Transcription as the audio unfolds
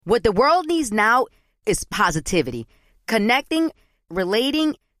What the world needs now is positivity. Connecting,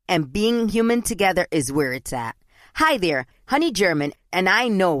 relating, and being human together is where it's at. Hi there, Honey German, and I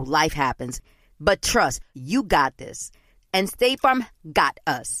know life happens, but trust, you got this. And State Farm got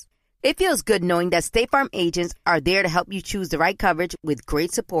us. It feels good knowing that State Farm agents are there to help you choose the right coverage with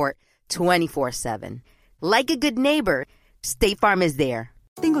great support 24/7. Like a good neighbor, State Farm is there.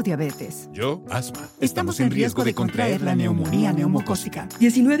 Tengo diabetes. Yo, asma. Estamos en riesgo de contraer la neumonía neumocócica.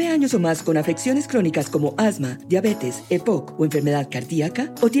 19 años o más con afecciones crónicas como asma, diabetes, EPOC o enfermedad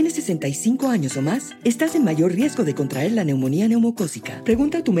cardíaca, o tienes 65 años o más, estás en mayor riesgo de contraer la neumonía neumocócica.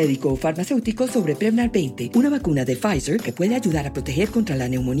 Pregunta a tu médico o farmacéutico sobre Prevnar 20, una vacuna de Pfizer que puede ayudar a proteger contra la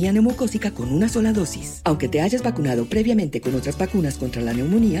neumonía neumocócica con una sola dosis. Aunque te hayas vacunado previamente con otras vacunas contra la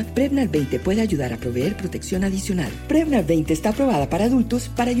neumonía, Prevnar 20 puede ayudar a proveer protección adicional. Prevnar 20 está aprobada para adultos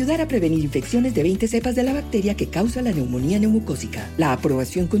para ayudar a prevenir infecciones de 20 cepas de la bacteria que causa la neumonía neumocócica. La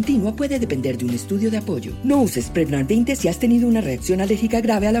aprobación continua puede depender de un estudio de apoyo. No uses Prevnar 20 si has tenido una reacción alérgica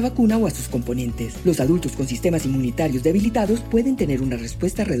grave a la vacuna o a sus componentes. Los adultos con sistemas inmunitarios debilitados pueden tener una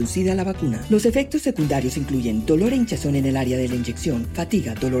respuesta reducida a la vacuna. Los efectos secundarios incluyen dolor e hinchazón en el área de la inyección,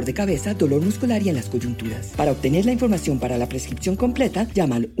 fatiga, dolor de cabeza, dolor muscular y en las coyunturas. Para obtener la información para la prescripción completa,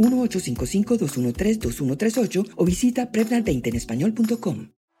 llama al 1-855-213-2138 o visita Prevnar20enespañol.com.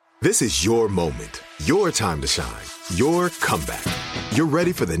 This is your moment, your time to shine, your comeback. You're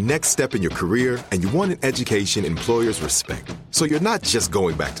ready for the next step in your career, and you want an education employers respect. So you're not just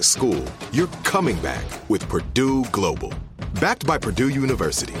going back to school, you're coming back with Purdue Global. Backed by Purdue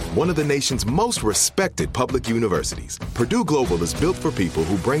University, one of the nation's most respected public universities, Purdue Global is built for people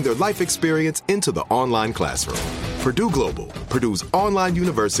who bring their life experience into the online classroom. Purdue Global, Purdue's online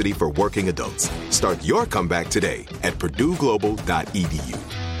university for working adults. Start your comeback today at purdueglobal.edu.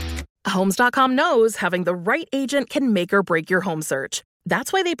 Homes.com knows having the right agent can make or break your home search.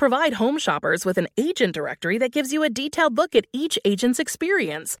 That's why they provide home shoppers with an agent directory that gives you a detailed look at each agent's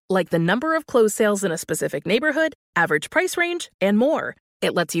experience, like the number of closed sales in a specific neighborhood, average price range, and more.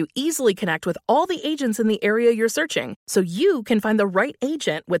 It lets you easily connect with all the agents in the area you're searching, so you can find the right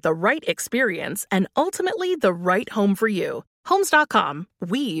agent with the right experience and ultimately the right home for you. Homes.com.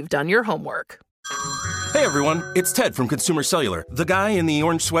 We've done your homework. Hey everyone, it's Ted from Consumer Cellular, the guy in the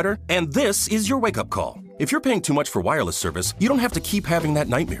orange sweater, and this is your wake-up call. If you're paying too much for wireless service, you don't have to keep having that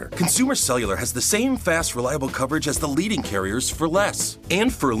nightmare. Consumer Cellular has the same fast, reliable coverage as the leading carriers for less.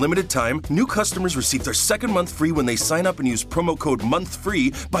 And for a limited time, new customers receive their second month free when they sign up and use promo code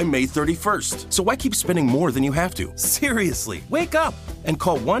MONTHFREE by May 31st. So why keep spending more than you have to? Seriously, wake up and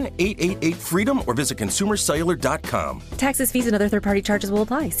call 1-888-FREEDOM or visit consumercellular.com. Taxes, fees, and other third-party charges will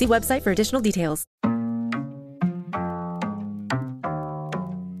apply. See website for additional details.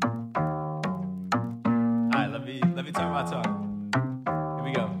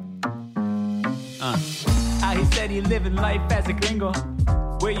 Living life as a gringo,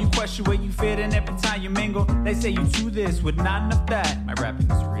 where you question where you fit and every time you mingle, they say you do this with not enough that. My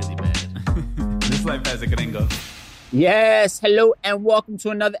rapping is really bad. This life as a gringo. Yes, hello and welcome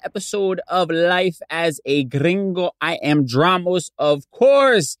to another episode of Life as a Gringo. I am Dramos, of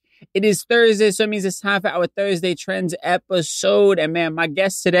course. It is Thursday, so it means it's time for our Thursday Trends episode. And man, my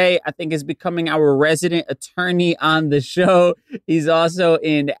guest today, I think, is becoming our resident attorney on the show. He's also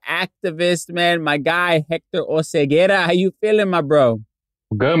an activist, man. My guy, Hector Oseguera. How you feeling, my bro?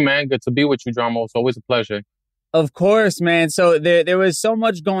 Good, man. Good to be with you, Dramo. It's always a pleasure. Of course, man. So there was so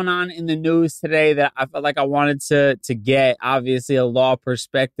much going on in the news today that I felt like I wanted to get, obviously, a law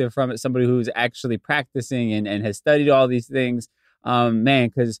perspective from it, somebody who's actually practicing and has studied all these things. Man,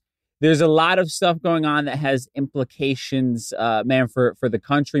 because there's a lot of stuff going on that has implications, man, for the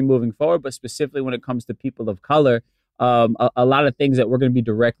country moving forward, but specifically when it comes to people of color, a lot of things that we're going to be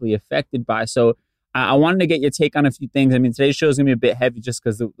directly affected by. So I wanted to get your take on a few things. I mean, today's show is going to be a bit heavy just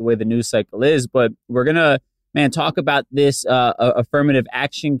because the way the news cycle is, but we're going to, man, talk about this affirmative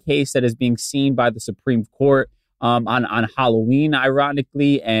action case that is being seen by the Supreme Court on Halloween,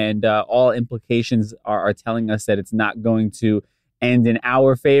 ironically, and all implications are telling us that it's not going to end in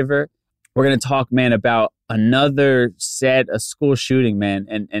our favor. We're going to talk, man, about another a school shooting, man.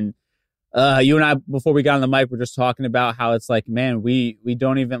 And you and I, before we got on the mic, we're just talking about how it's like, man, we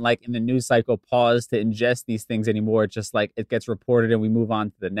don't even, like, in the news cycle, pause to ingest these things anymore. It's just like it gets reported and we move on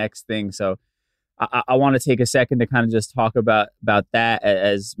to the next thing. So I want to take a second to kind of just talk about that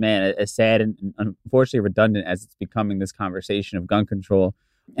as sad and unfortunately redundant as it's becoming, this conversation of gun control.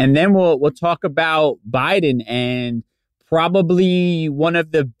 And then we'll talk about Biden and probably one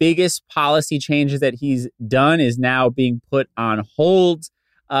of the biggest policy changes that he's done is now being put on hold.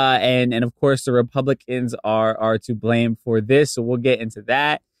 And of course, the Republicans are to blame for this. So we'll get into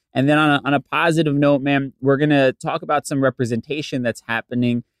that. And then on a positive note, man, we're going to talk about some representation that's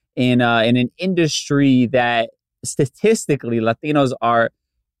happening in an industry that statistically Latinos are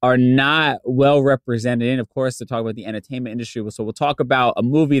not well represented in. Of course, to talk about the entertainment industry. So we'll talk about a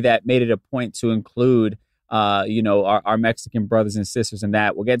movie that made it a point to include, our Mexican brothers and sisters in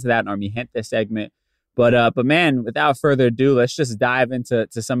that. We'll get to that in our Mi Gente segment. But man, without further ado, let's just dive into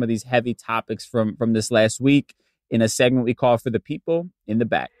some of these heavy topics from this last week in a segment we call For the People in the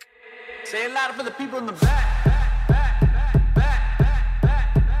Back. Say it louder for the people in the back.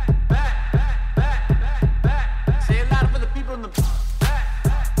 Say it louder for the people in the back.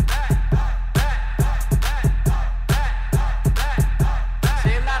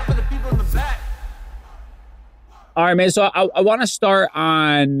 Say it louder for the people in the back. All right, man. So I want to start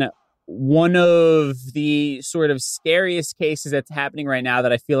on one of the sort of scariest cases that's happening right now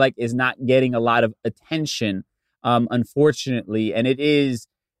that I feel like is not getting a lot of attention, unfortunately. And it is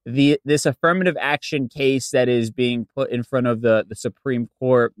this affirmative action case that is being put in front of the Supreme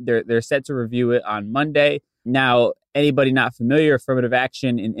Court. They're set to review it on Monday. Now, anybody not familiar, affirmative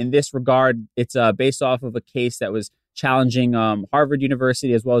action in this regard, it's based off of a case that was challenging Harvard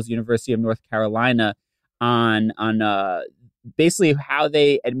University as well as the University of North Carolina on basically how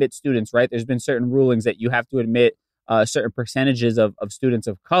they admit students, right? There's been certain rulings that you have to admit certain percentages of students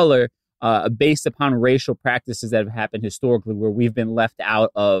of color based upon racial practices that have happened historically where we've been left out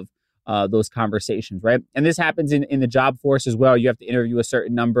of those conversations, right? And this happens in the job force as well. You have to interview a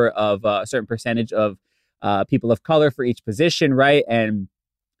certain number of a certain percentage of people of color for each position, right? And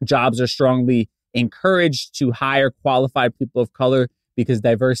jobs are strongly encouraged to hire qualified people of color because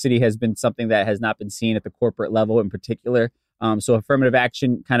diversity has been something that has not been seen at the corporate level in particular. So affirmative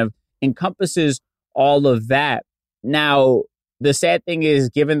action kind of encompasses all of that. Now, the sad thing is,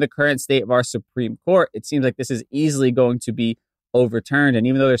 given the current state of our Supreme Court, it seems like this is easily going to be overturned. And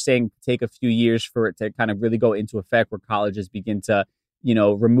even though they're saying take a few years for it to kind of really go into effect where colleges begin to,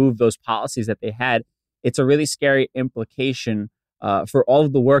 remove those policies that they had, it's a really scary implication for all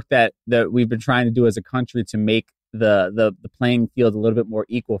of the work that we've been trying to do as a country to make the playing field a little bit more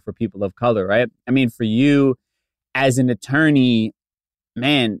equal for people of color, right? I mean, for you as an attorney,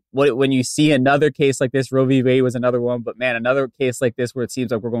 man, when you see another case like this, Roe v. Wade was another one, but man, another case like this where it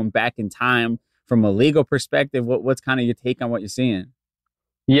seems like we're going back in time from a legal perspective, what's kind of your take on what you're seeing?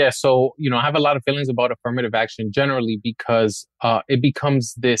 Yeah, so, I have a lot of feelings about affirmative action generally because it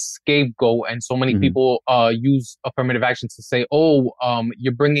becomes this scapegoat, and so many people use affirmative action to say,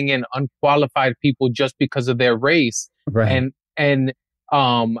 you're bringing in unqualified people just because of their race. Right. And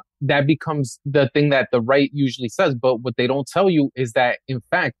that becomes the thing that the right usually says. But what they don't tell you is that, in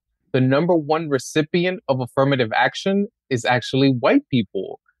fact, the number one recipient of affirmative action is actually white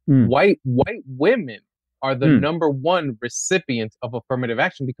people. White women are the number one recipient of affirmative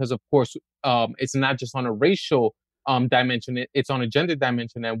action because, of course, it's not just on a racial dimension, it's on a gender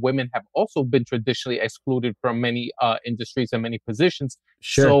dimension. And women have also been traditionally excluded from many industries and many positions.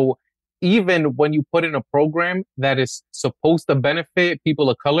 Sure. So even when you put in a program that is supposed to benefit people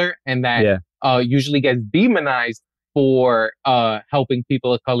of color and that usually gets demonized for helping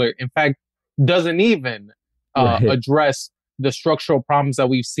people of color, in fact, doesn't even address the structural problems that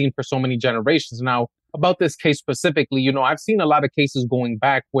we've seen for so many generations. Now, about this case specifically, I've seen a lot of cases going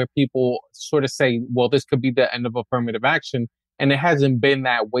back where people sort of say, well, this could be the end of affirmative action. And it hasn't been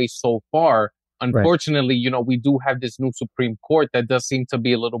that way so far. Unfortunately, we do have this new Supreme Court that does seem to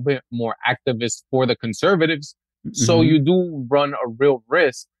be a little bit more activist for the conservatives. So you do run a real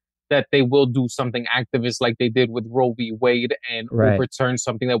risk that they will do something activist like they did with Roe v. Wade and overturn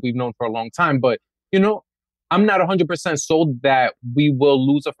something that we've known for a long time. But, I'm not 100% sold that we will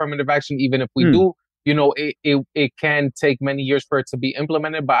lose affirmative action, even if we do. It can take many years for it to be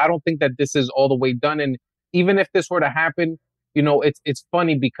implemented, but I don't think that this is all the way done. And even if this were to happen, it's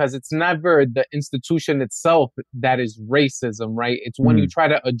funny because it's never the institution itself that is racism, right? It's when you try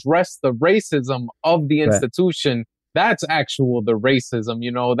to address the racism of the institution, that's the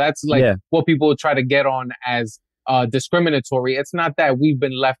racism, that's like what people try to get on as discriminatory. It's not that we've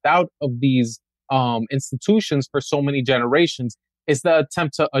been left out of these institutions for so many generations. It's the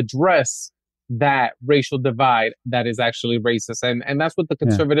attempt to address that racial divide that is actually racist. And that's what the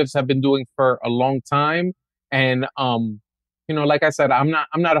conservatives have been doing for a long time. And, like I said, I'm not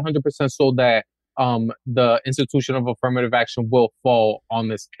 100% sold that the institution of affirmative action will fall on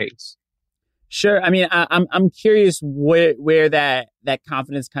this case. Sure. I mean, I'm curious where that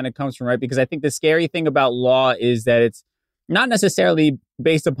confidence kind of comes from, right? Because I think the scary thing about law is that it's not necessarily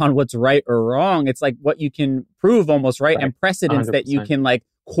based upon what's right or wrong. It's like what you can prove almost, right? And precedents 100%. That you can like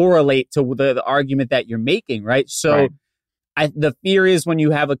correlate to the argument that you're making, right? So the fear is when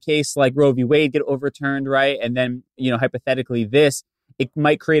you have a case like Roe v. Wade get overturned, right? And then, hypothetically it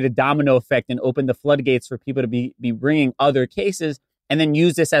might create a domino effect and open the floodgates for people to be bringing other cases and then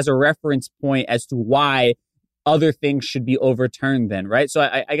use this as a reference point as to why other things should be overturned then, right? So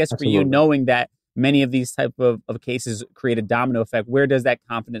I guess for you, knowing that many of these type of cases create a domino effect, where does that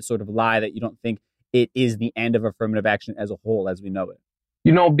confidence sort of lie that you don't think it is the end of affirmative action as a whole as we know it?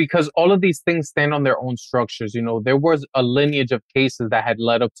 Because all of these things stand on their own structures. There was a lineage of cases that had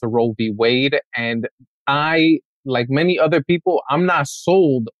led up to Roe v. Wade. And I, like many other people, I'm not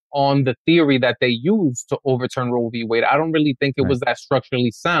sold on the theory that they used to overturn Roe v. Wade. I don't really think it was that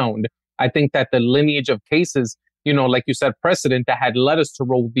structurally sound. I think that the lineage of cases, like you said, precedent that had led us to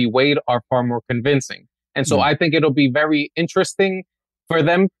Roe v. Wade are far more convincing. And so I think it'll be very interesting for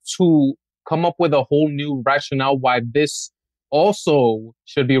them to come up with a whole new rationale why this also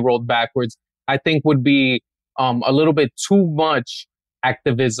should be rolled backwards. I think would be a little bit too much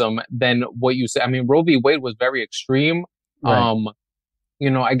activism than what you said. I mean, Roe v. Wade was very extreme. Right.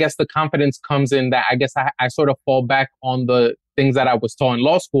 I guess the confidence comes in that I guess I sort of fall back on the things that I was taught in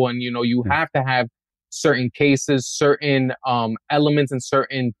law school. And, you have to have certain cases, certain elements and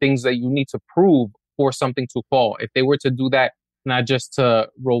certain things that you need to prove for something to fall. If they were to do that, not just to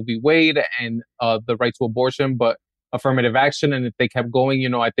Roe v. Wade and the right to abortion, but affirmative action. And if they kept going,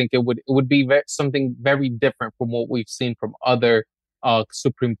 I think it would be something very different from what we've seen from other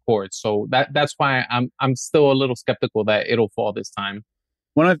Supreme Courts. So that's why I'm still a little skeptical that it'll fall this time.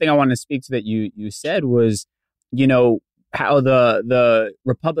 One other thing I wanted to speak to that you said was, how the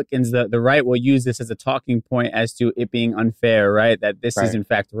Republicans, the right will use this as a talking point as to it being unfair, right? That this is in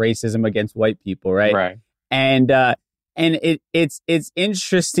fact racism against white people, right? Right. And it's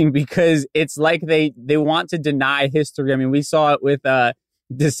interesting because it's like they want to deny history. I mean, we saw it with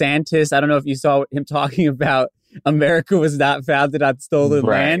DeSantis. I don't know if you saw him talking about America was not founded on stolen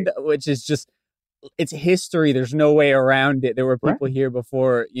land, which is just, it's history. There's no way around it. There were people here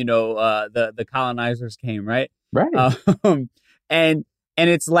before, the colonizers came, right? Right. And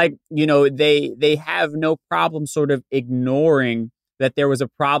it's like, they have no problem sort of ignoring that there was a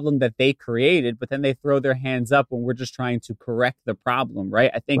problem that they created, but then they throw their hands up when we're just trying to correct the problem,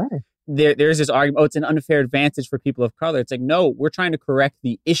 right? I think there's this argument, it's an unfair advantage for people of color. It's like, no, we're trying to correct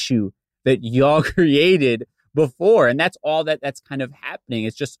the issue that y'all created before. And that's all that's kind of happening.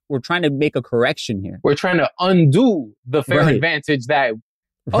 It's just, we're trying to make a correction here. We're trying to undo the fair advantage that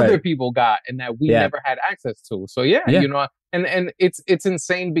other people got and that we never had access to. So and it's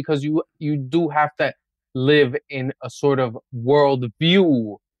insane because you do have to live in a sort of world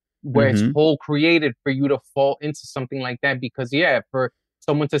view where it's whole created for you to fall into something like that. Because for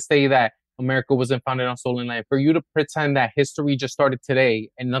someone to say that America wasn't founded on stolen land, for you to pretend that history just started today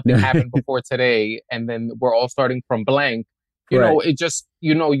and nothing happened before today, and then we're all starting from blank, it just,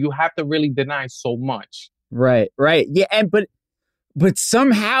 you have to really deny so much. Right. Yeah. And, but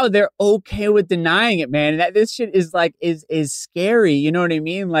somehow they're okay with denying it, man. That this shit is like, is scary. You know what I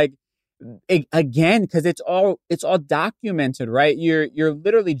mean? Like, again, because it's all documented, right? You're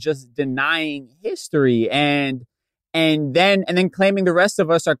literally just denying history and then claiming the rest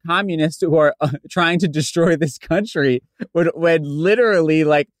of us are communists who are trying to destroy this country when literally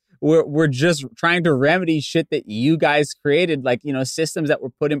like we're just trying to remedy shit that you guys created, like, systems that were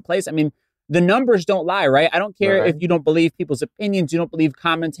put in place. I mean, the numbers don't lie, right? I don't care if you don't believe people's opinions, you don't believe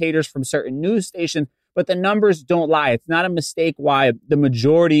commentators from certain news stations, but the numbers don't lie. It's not a mistake why the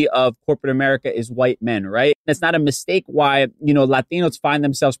majority of corporate America is white men, right? It's not a mistake why, Latinos find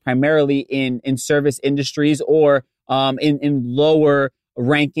themselves primarily in service industries or in lower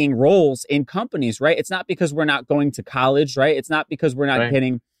ranking roles in companies, right? It's not because we're not going to college, right? It's not because we're not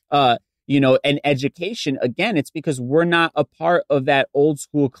getting, an education. Again, it's because we're not a part of that old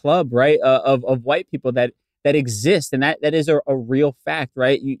school club, right? Of white people that exist. And that is a real fact,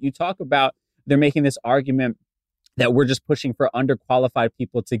 right? You talk about, they're making this argument that we're just pushing for underqualified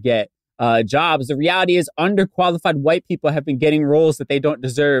people to get jobs. The reality is underqualified white people have been getting roles that they don't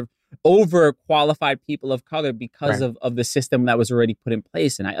deserve over qualified people of color because of the system that was already put in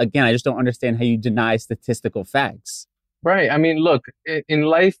place. And I just don't understand how you deny statistical facts. Right. I mean, look, in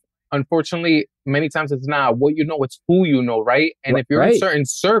life, unfortunately, many times it's not what you know, it's who you know, right? And if you're in certain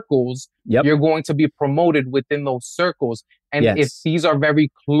circles, you're going to be promoted within those circles. And if these are very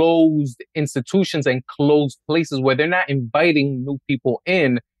closed institutions and closed places where they're not inviting new people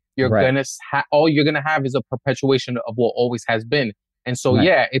in, you're gonna all you're gonna have is a perpetuation of what always has been. And so,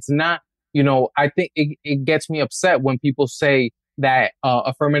 it's not, I think it gets me upset when people say, that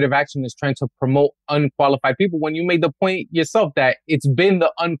affirmative action is trying to promote unqualified people, when you made the point yourself that it's been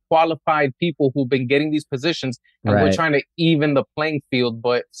the unqualified people who've been getting these positions, and we're trying to even the playing field,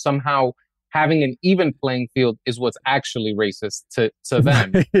 but somehow having an even playing field is what's actually racist to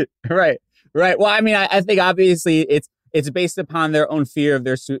them. Right. Well, I mean, I think obviously it's based upon their own fear of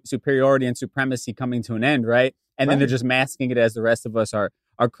their superiority and supremacy coming to an end, right? And then they're just masking it as the rest of us are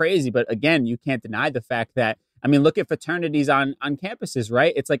crazy. But again, you can't deny the fact that, I mean, look at fraternities on campuses,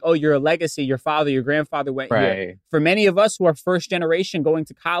 right? It's like, oh, you're a legacy. Your father, your grandfather went here. For many of us who are first generation going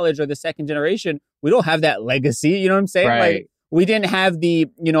to college or the second generation, we don't have that legacy. You know what I'm saying? Like, we didn't have the,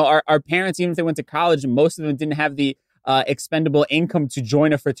 our parents, even if they went to college, most of them didn't have the expendable income to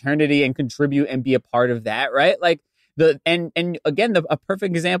join a fraternity and contribute and be a part of that, right? Like, and again, a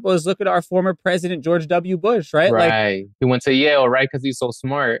perfect example is look at our former president, George W. Bush, right? Like, he went to Yale, right? Because he's so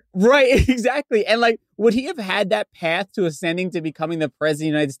smart. Right, exactly. And like, would he have had that path to ascending to becoming the president of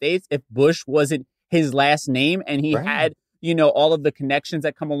the United States if Bush wasn't his last name and he had, all of the connections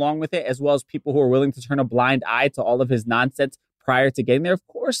that come along with it, as well as people who are willing to turn a blind eye to all of his nonsense prior to getting there? Of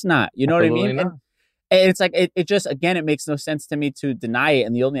course not. You know Absolutely what I mean? And it's like, it just, again, it makes no sense to me to deny it.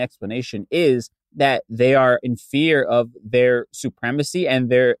 And the only explanation is that they are in fear of their supremacy and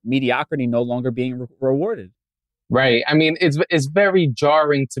their mediocrity no longer being rewarded. Right. I mean, it's very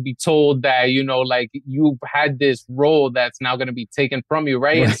jarring to be told that, like you've had this role that's now going to be taken from you.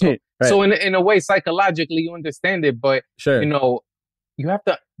 Right. And so in a way, psychologically, you understand it. But, you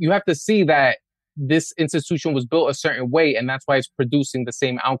have to see that this institution was built a certain way, and that's why it's producing the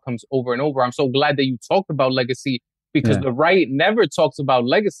same outcomes over and over. I'm so glad that you talked about legacy, because the right never talks about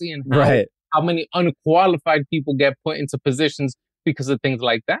legacy and how many unqualified people get put into positions because of things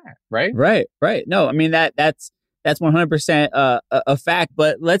like that. Right. No, I mean, that's 100% a fact.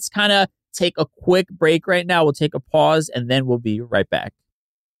 But let's kind of take a quick break right now. We'll take a pause and then we'll be right back.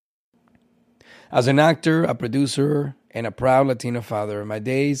 As an actor, a producer, and a proud Latino father, my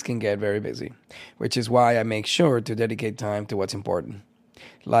days can get very busy, which is why I make sure to dedicate time to what's important,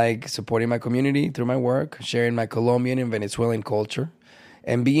 like supporting my community through my work, sharing my Colombian and Venezuelan culture,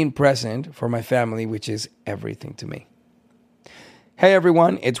 and being present for my family, which is everything to me. Hey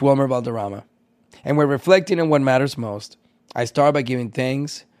everyone, it's Wilmer Valderrama, and we're reflecting on what matters most. I start by giving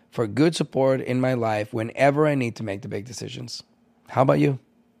thanks for good support in my life whenever I need to make the big decisions. How about you?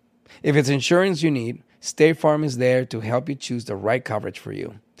 If it's insurance you need, State Farm is there to help you choose the right coverage for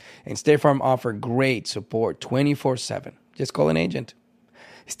you. And State Farm offers great support 24/7. Just call an agent.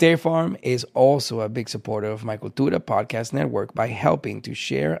 State Farm is also a big supporter of My Cultura podcast network by helping to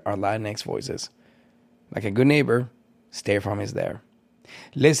share our Latinx voices. Like a good neighbor, State Farm is there.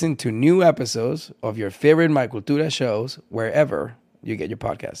 Listen to new episodes of your favorite My Cultura shows wherever you get your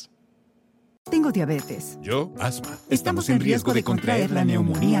podcasts. Tengo diabetes. Yo, asma. Estamos en riesgo de contraer la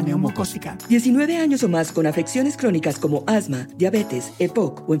neumonía neumocócica. 19 años o más con afecciones crónicas como asma, diabetes,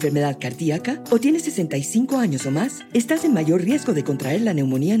 EPOC o enfermedad cardíaca, o tienes 65 años o más, estás en mayor riesgo de contraer la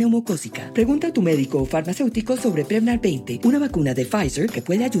neumonía neumocócica. Pregunta a tu médico o farmacéutico sobre Prevnar 20, una vacuna de Pfizer que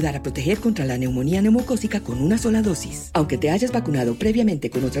puede ayudar a proteger contra la neumonía neumocócica con una sola dosis. Aunque te hayas vacunado previamente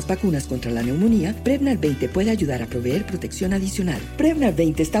con otras vacunas contra la neumonía, Prevnar 20 puede ayudar a proveer protección adicional. Prevnar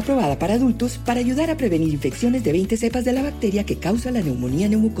 20 está aprobada para adultos para ayudar a prevenir infecciones de 20 cepas de la bacteria que causa la neumonía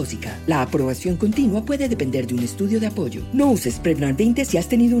neumocócica. La aprobación continua puede depender de un estudio de apoyo. No uses Prevnar 20 si has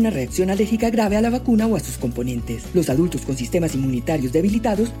tenido una reacción alérgica grave a la vacuna o a sus componentes. Los adultos con sistemas inmunitarios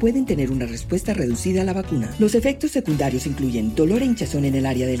debilitados pueden tener una respuesta reducida a la vacuna. Los efectos secundarios incluyen dolor e hinchazón en el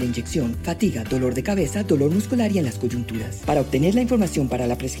área de la inyección, fatiga, dolor de cabeza, dolor muscular y en las coyunturas. Para obtener la información para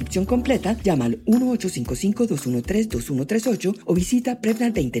la prescripción completa, llama al 1-855-213-2138 o visita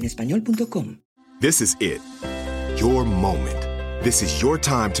prevnar20enespañol.com. This is it. Your moment. This is your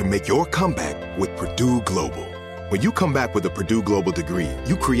time to make your comeback with Purdue Global. When you come back with a Purdue Global degree,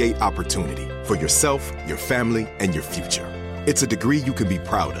 you create opportunity for yourself, your family, and your future. It's a degree you can be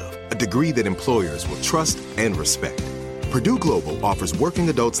proud of, a degree that employers will trust and respect. Purdue Global offers working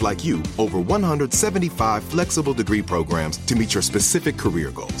adults like you over 175 flexible degree programs to meet your specific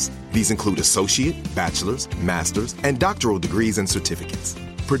career goals. These include associate, bachelor's, master's, and doctoral degrees and certificates.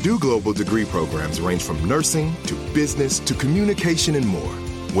 Purdue Global degree programs range from nursing to business to communication and more.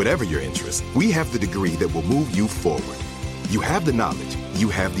 Whatever your interest, we have the degree that will move you forward. You have the knowledge, you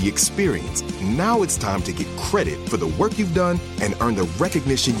have the experience. Now it's time to get credit for the work you've done and earn the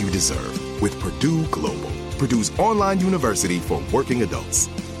recognition you deserve with Purdue Global, Purdue's online university for working adults.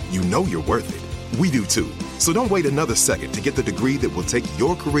 You know you're worth it. We do too. So don't wait another second to get the degree that will take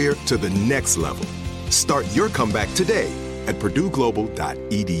your career to the next level. Start your comeback today at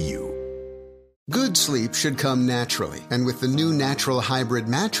purdueglobal.edu. Good sleep should come naturally, and with the new Natural Hybrid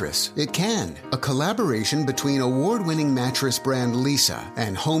mattress, it can. A collaboration between award-winning mattress brand Leesa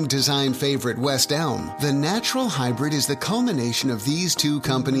and home design favorite West Elm, the Natural Hybrid is the culmination of these two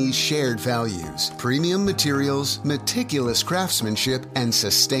companies' shared values: premium materials, meticulous craftsmanship, and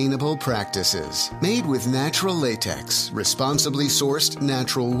sustainable practices. Made with natural latex, responsibly sourced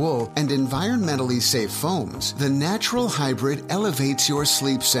natural wool, and environmentally safe foams, the Natural Hybrid elevates your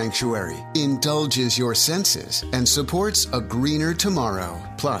sleep sanctuary, indulges your senses, and supports a greener tomorrow.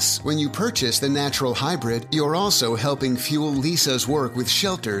 Plus, when you purchase the Natural Hybrid, you're also helping fuel Leesa's work with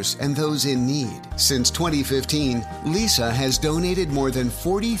shelters and those in need. Since 2015, Leesa has donated more than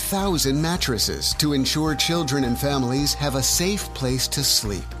 40,000 mattresses to ensure children and families have a safe place to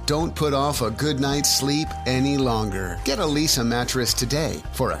sleep. Don't put off a good night's sleep any longer. Get a Leesa mattress today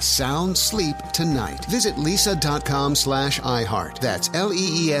for a sound sleep tonight. Visit leesa.com/iHeart. That's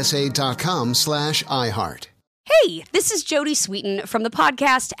LEESA.com/iHeart. Hey, this is Jodie Sweetin from the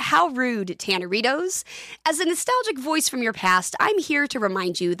podcast How Rude, Tanneritos. As a nostalgic voice from your past, I'm here to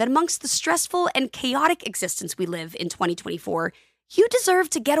remind you that amongst the stressful and chaotic existence we live in 2024, you deserve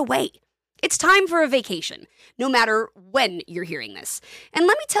to get away. It's time for a vacation, no matter when you're hearing this. And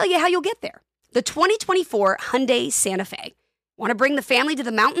let me tell you how you'll get there. The 2024 Hyundai Santa Fe. Want to bring the family to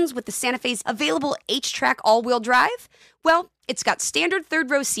the mountains with the Santa Fe's available H-Track all-wheel drive? Well, it's got standard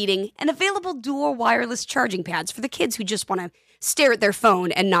third-row seating and available dual wireless charging pads for the kids who just want to stare at their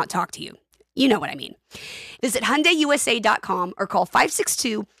phone and not talk to you. You know what I mean. Visit HyundaiUSA.com or call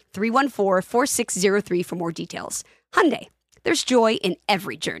 562-314-4603 for more details. Hyundai, there's joy in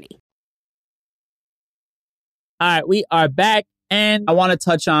every journey. All right, we are back, and I want to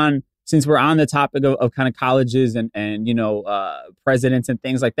touch on, since we're on the topic of kind of colleges and presidents and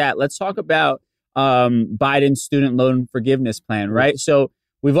things like that, let's talk about Biden's student loan forgiveness plan, right? So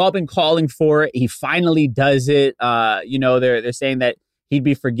we've all been calling for it. He finally does it. They're saying that he'd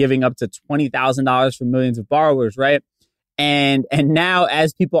be forgiving up to $20,000 for millions of borrowers, right? And now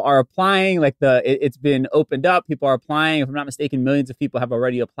as people are applying, it's been opened up, people are applying. If I'm not mistaken, millions of people have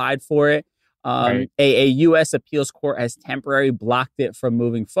already applied for it. Right. A U.S. appeals court has temporarily blocked it from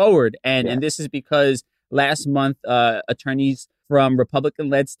moving forward. And this is because last month, attorneys from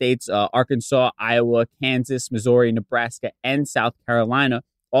Republican-led states, Arkansas, Iowa, Kansas, Missouri, Nebraska, and South Carolina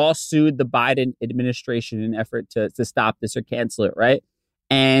all sued the Biden administration in an effort to stop this or cancel it, right?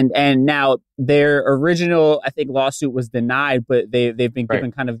 And now their original, I think, lawsuit was denied, but they've been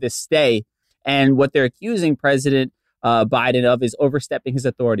given kind of this stay. And what they're accusing President Biden of is overstepping his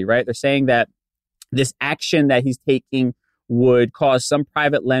authority, right? They're saying that this action that he's taking would cause some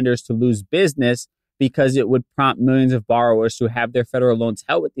private lenders to lose business because it would prompt millions of borrowers who have their federal loans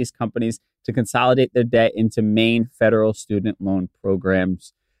held with these companies to consolidate their debt into main federal student loan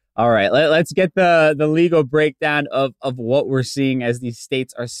programs. All right, let's get the legal breakdown of what we're seeing as these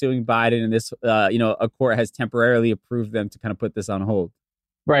states are suing Biden, and this, a court has temporarily approved them to kind of put this on hold.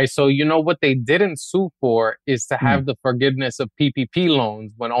 Right. So, what they didn't sue for is to have the forgiveness of PPP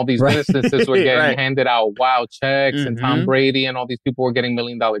loans when all these businesses were getting handed out wild checks and Tom Brady and all these people were getting $1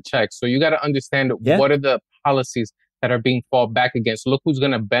 million checks. So you got to understand what are the policies that are being fought back against. Look who's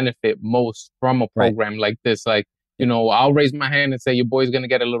going to benefit most from a program like this. Like, I'll raise my hand and say your boy's going to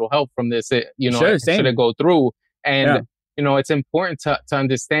get a little help from this. Should it go through? And it's important to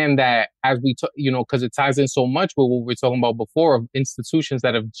understand that as we, because it ties in so much with what we were talking about before of institutions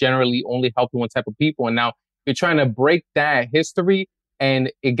that have generally only helped one type of people. And now you're trying to break that history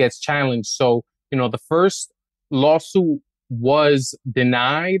and it gets challenged. So, the first lawsuit was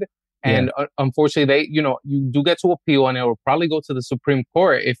denied. And unfortunately, you do get to appeal and it will probably go to the Supreme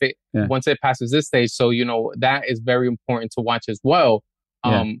Court once it passes this stage. So, that is very important to watch as well.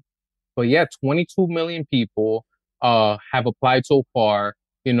 But 22 million people have applied so far.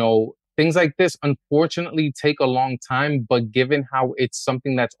 Things like this, unfortunately, take a long time. But given how it's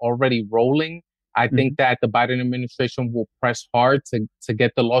something that's already rolling, I think that the Biden administration will press hard to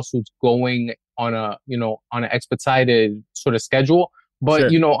get the lawsuits going on an expedited sort of schedule.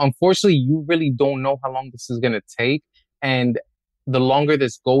 But, unfortunately, you really don't know how long this is going to take. And the longer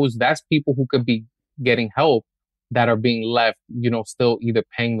this goes, that's people who could be getting help that are being left, still either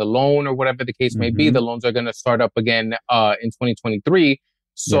paying the loan or whatever the case may be. The loans are going to start up again in 2023.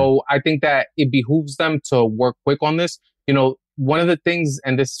 So I think that it behooves them to work quick on this. One of the things,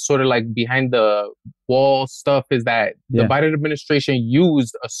 and this is sort of like behind the wall stuff, is that the Biden administration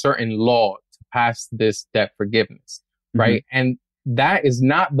used a certain law to pass this debt forgiveness, right? And that is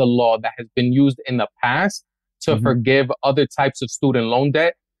not the law that has been used in the past to forgive other types of student loan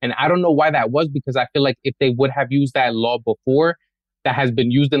debt. And I don't know why that was, because I feel like if they would have used that law before that has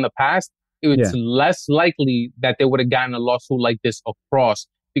been used in the past, it's less likely that they would have gotten a lawsuit like this across,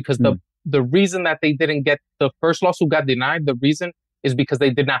 because the reason that they didn't get the first lawsuit got denied, the reason is because they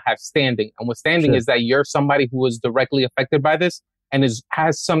did not have standing. And what standing is that you're somebody who was directly affected by this and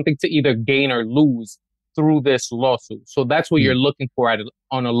has something to either gain or lose through this lawsuit. So that's what you're looking for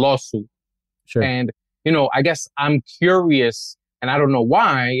on a lawsuit. Sure. And, you know, I guess I'm curious, and I don't know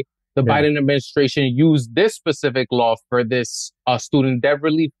why the Biden administration used this specific law for this student debt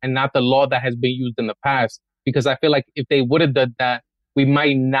relief and not the law that has been used in the past. Because I feel like if they would have done that, we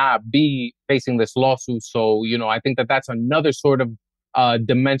might not be facing this lawsuit. So, you know, I think that that's another sort of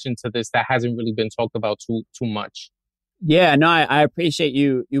dimension to this that hasn't really been talked about too much. Yeah, no, I appreciate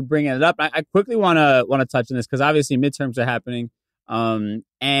you bringing it up. I quickly want to touch on this because obviously midterms are happening,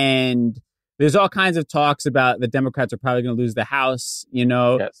 and there's all kinds of talks about the Democrats are probably going to lose the House, you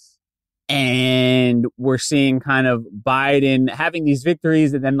know. Yes. And we're seeing kind of Biden having these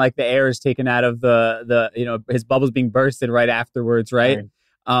victories, and then like the air is taken out of the you know, his bubbles being bursted right afterwards, right?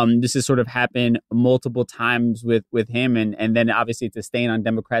 This has sort of happened multiple times with him, and then obviously it's a stain on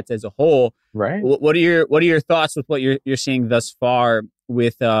Democrats as a whole. Right. What are your thoughts with what you're seeing thus far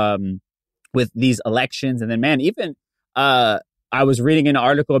with these elections? And then, man, even I was reading an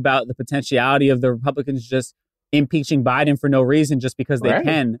article about the potentiality of the Republicans just impeaching Biden for no reason, just because they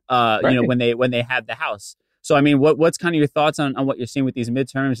can, you know, when they have the House. So, I mean, what's kind of your thoughts on what you're seeing with these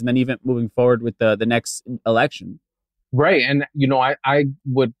midterms, and then even moving forward with the next election? Right. And, you know, I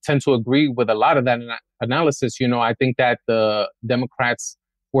would tend to agree with a lot of that analysis. You know, I think that the Democrats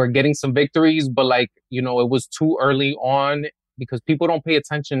were getting some victories, but like, you know, it was too early on, because people don't pay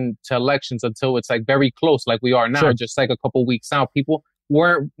attention to elections until it's like very close, like we are now, just like a couple weeks out. People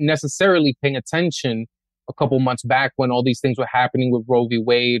weren't necessarily paying attention a couple months back when all these things were happening with Roe v.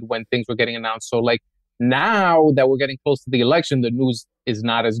 Wade, when things were getting announced. So like now that we're getting close to the election, the news is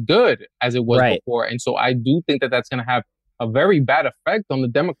not as good as it was before. And so I do think that that's going to have a very bad effect on the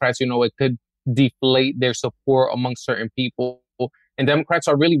Democrats. You know, it could deflate their support among certain people. And Democrats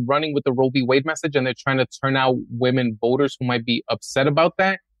are really running with the Roe v. Wade message, and they're trying to turn out women voters who might be upset about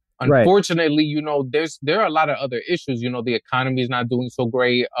that. Unfortunately, you know, there are a lot of other issues. You know, the economy is not doing so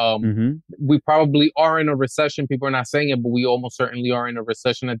great. We probably are in a recession. People are not saying it, but we almost certainly are in a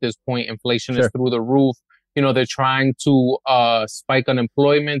recession at this point. Inflation is through the roof. You know, they're trying to spike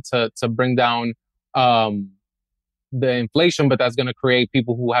unemployment to bring down the inflation, but that's going to create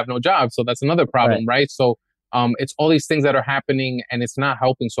people who have no jobs. So that's another problem, right? So it's all these things that are happening, and it's not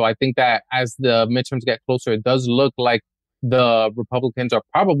helping. So I think that as the midterms get closer, it does look like the Republicans are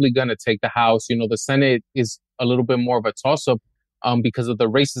probably going to take the House. You know, the Senate is a little bit more of a toss-up because of the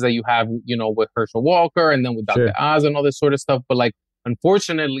races that you have, you know, with Herschel Walker and then with Dr. Oz and all this sort of stuff. But like,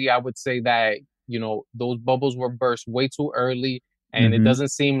 unfortunately, I would say that, you know, those bubbles were burst way too early, and it doesn't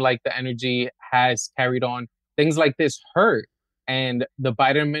seem like the energy has carried on. Things like this hurt. And the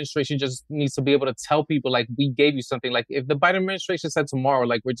Biden administration just needs to be able to tell people, like, we gave you something. Like, if the Biden administration said tomorrow,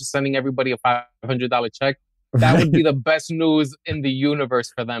 like, we're just sending everybody a $500 check, that would be the best news in the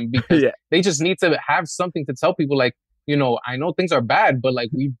universe for them, because they just need to have something to tell people, like, you know, I know things are bad, but like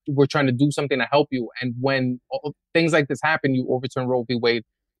we're trying to do something to help you. And when things like this happen, you overturn Roe v. Wade,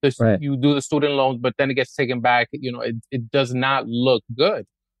 you do the student loans, but then it gets taken back. You know, it does not look good.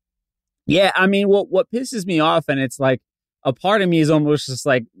 Yeah, I mean, what pisses me off, and it's like a part of me is almost just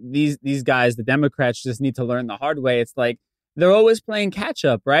like these guys, the Democrats, just need to learn the hard way. It's like they're always playing catch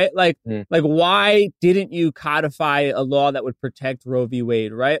up, right? Like why didn't you codify a law that would protect Roe v.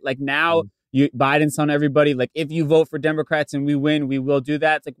 Wade, right? Like now Biden's telling everybody, like, if you vote for Democrats and we win, we will do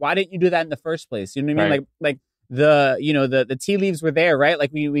that. It's like, why didn't you do that in the first place? You know what I mean? Like the, you know, the tea leaves were there, right?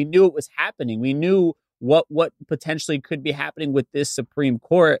 Like we knew it was happening. We knew what potentially could be happening with this Supreme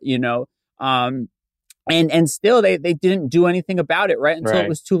Court, you know, and still they didn't do anything about it, right? Until it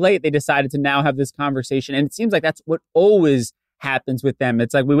was too late. They decided to now have this conversation. And it seems like that's what always happens with them.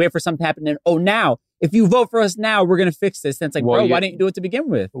 It's like, we wait for something to happen, and now, if you vote for us now, we're going to fix this. And it's like, bro, why didn't you do it to begin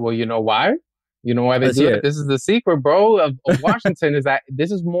with? Well, you know why? You know why they do it? This is the secret, bro, of Washington, is that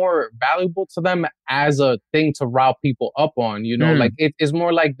this is more valuable to them as a thing to rile people up on. You know, like it's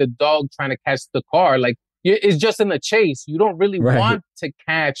more like the dog trying to catch the car. Like, it's just in the chase. You don't really want to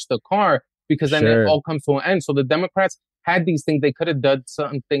catch the car, because then it all comes to an end. So the Democrats had these things. They could have done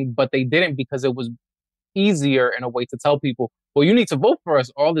something, but they didn't, because it was easier in a way to tell people, well, you need to vote for us.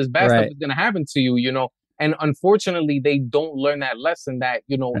 All this bad stuff is going to happen to you, you know. And unfortunately, they don't learn that lesson that,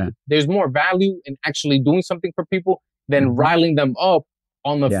 you know, there's more value in actually doing something for people than riling them up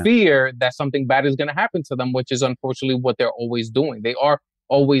on the fear that something bad is going to happen to them, which is unfortunately what they're always doing. They are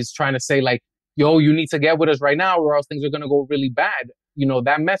always trying to say, like, yo, you need to get with us right now, or else things are going to go really bad.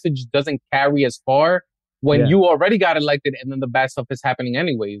 that message doesn't carry as far when you already got elected and then the bad stuff is happening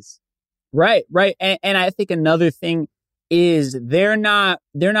anyways. Right. And I think another thing is they're not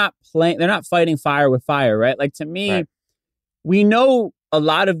fighting fire with fire, right? Like, to me, we know a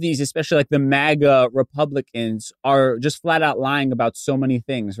lot of these, especially like the MAGA Republicans, are just flat out lying about so many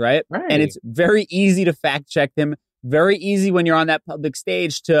things, right? And it's very easy to fact check them. Very easy when you're on that public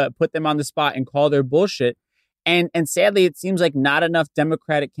stage to put them on the spot and call their bullshit. And sadly, it seems like not enough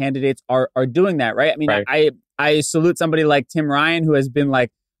Democratic candidates are doing that, right? I mean, I salute somebody like Tim Ryan, who has been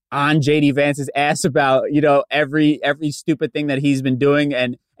like on JD Vance's ass about, every stupid thing that he's been doing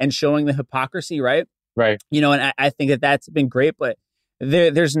and showing the hypocrisy, right? Right. And I think that's been great, but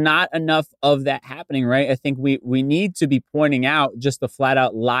there's not enough of that happening, right? I think we need to be pointing out just the flat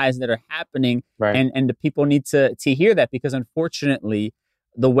out lies that are happening, and the people need to hear that, because unfortunately,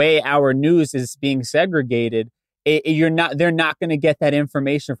 the way our news is being segregated, they're not going to get that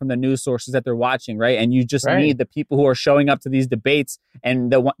information from the news sources that they're watching, right? And you just need the people who are showing up to these debates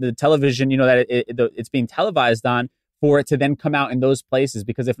and the television, that it's being televised on, for it to then come out in those places.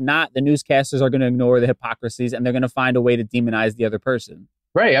 Because if not, the newscasters are going to ignore the hypocrisies and they're going to find a way to demonize the other person.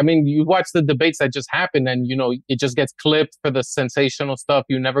 Right. I mean, you watch the debates that just happened and, it just gets clipped for the sensational stuff.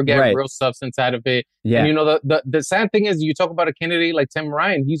 You never get real substance out of it. Yeah. And, the sad thing is, you talk about a candidate like Tim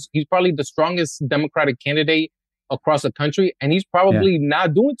Ryan. He's probably the strongest Democratic candidate across the country, and he's probably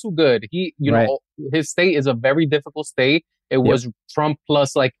not doing too good. His state is a very difficult state. It was Trump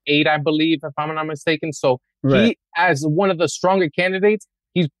plus like 8, I believe, if I'm not mistaken. So he, as one of the stronger candidates,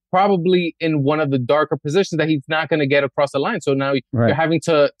 he's probably in one of the darker positions that he's not going to get across the line. So now you're having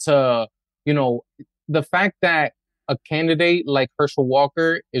to, the fact that a candidate like Herschel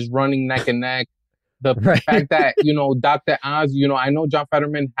Walker is running neck and neck, the fact that, Dr. Oz, I know John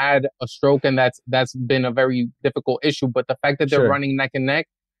Fetterman had a stroke and that's been a very difficult issue, but the fact that they're running neck and neck,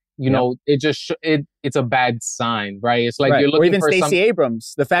 it's a bad sign, right? It's like you're looking or even for Stacey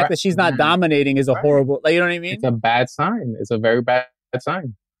Abrams. The fact that she's not dominating is a horrible, you know what I mean? It's a bad sign. It's a very bad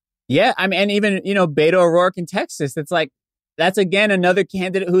sign. Yeah. I mean, and even, Beto O'Rourke in Texas, it's like, that's again, another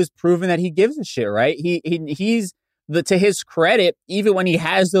candidate who's proven that he gives a shit, right? He's to his credit, even when he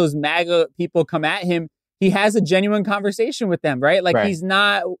has those MAGA people come at him, he has a genuine conversation with them, right? Like he's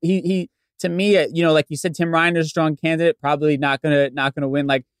not, he, to me, like you said, Tim Ryan is a strong candidate, probably not gonna win.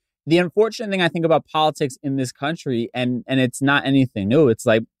 Like, the unfortunate thing I think about politics in this country, and it's not anything new, it's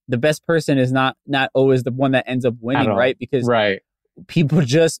like the best person is not always the one that ends up winning, right? Because people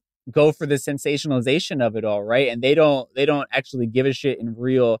just go for the sensationalization of it all, right? And they don't actually give a shit in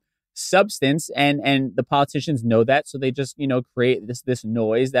real substance, and the politicians know that, so they just create this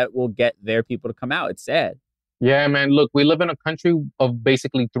noise that will get their people to come out. It's sad. Yeah, man. Look, we live in a country of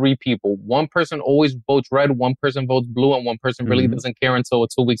basically 3 people. One person always votes red, one person votes blue, and one person really doesn't care until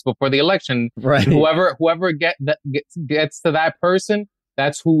 2 weeks before the election. Right. And whoever gets to that person,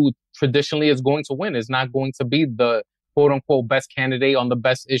 that's who traditionally is going to win. Is not going to be the quote unquote best candidate on the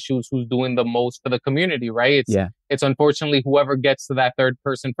best issues who's doing the most for the community, right? It's unfortunately whoever gets to that third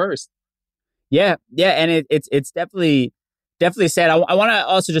person first. Yeah, and it's definitely sad. I want to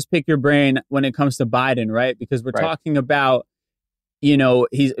also just pick your brain when it comes to Biden, right? Because we're talking about,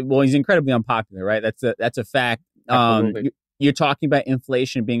 he's incredibly unpopular, right? That's a fact. You're talking about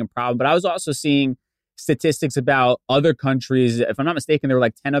inflation being a problem, but I was also seeing statistics about other countries. If I'm not mistaken, there were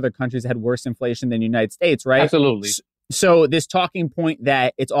like 10 other countries that had worse inflation than the United States, right? Absolutely. So this talking point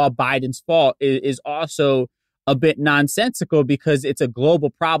that it's all Biden's fault is also a bit nonsensical, because it's a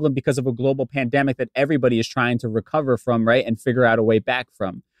global problem because of a global pandemic that everybody is trying to recover from, right? And figure out a way back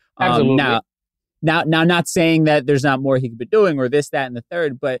from. Absolutely. Now, not saying that there's not more he could be doing or this, that, and the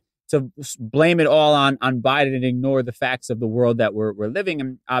third, but to blame it all on Biden and ignore the facts of the world that we're living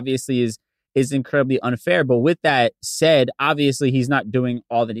in obviously is incredibly unfair. But with that said, obviously he's not doing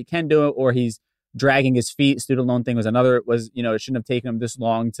all that he can do, or he's dragging his feet. Student loan thing was another, it shouldn't have taken him this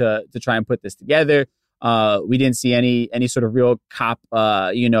long to try and put this together. We didn't see any sort of real cop,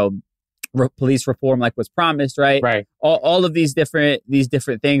 police reform like was promised, right? Right. All of these different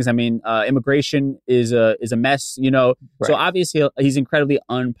things. I mean, immigration is a mess, Right. So obviously he's incredibly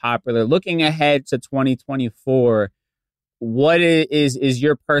unpopular. Looking ahead to 2024, what is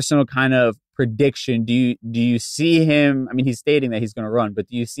your personal kind of prediction? Do you see him? I mean, he's stating that he's going to run, but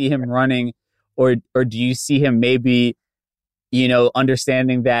do you see him running, or do you see him maybe,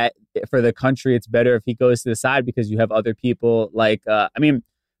 understanding that for the country, it's better if he goes to the side because you have other people like,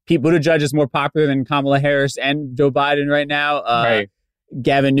 Pete Buttigieg is more popular than Kamala Harris and Joe Biden right now. Right.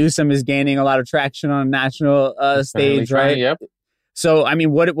 Gavin Newsom is gaining a lot of traction on a national stage, right? Yep. So, I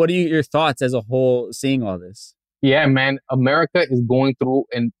mean, what are your thoughts as a whole seeing all this? Yeah, man, America is going through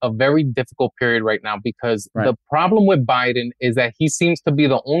a very difficult period right now because the problem with Biden is that he seems to be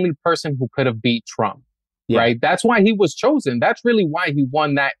the only person who could have beat Trump, right? That's why he was chosen. That's really why he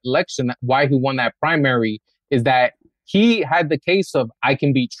won that election, why he won that primary, is that he had the case of, I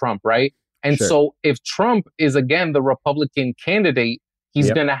can beat Trump, right? And so if Trump is, again, the Republican candidate, he's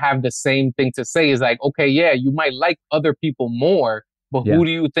going to have the same thing to say. Is like, okay, yeah, you might like other people more, but who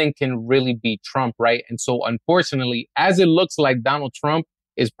do you think can really beat Trump, right? And so, unfortunately, as it looks like Donald Trump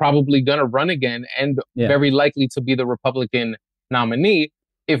is probably going to run again and very likely to be the Republican nominee,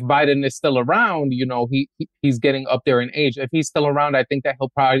 if Biden is still around, you know, he's getting up there in age. If he's still around, I think that he'll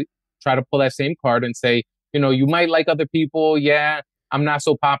probably try to pull that same card and say, you know, you might like other people. Yeah, I'm not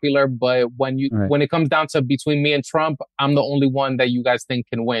so popular, but when it comes down to between me and Trump, I'm the only one that you guys think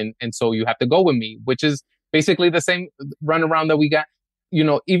can win. And so you have to go with me, which is basically the same runaround that we got. You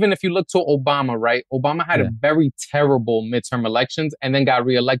know, even if you look to Obama, right? Obama had a very terrible midterm elections and then got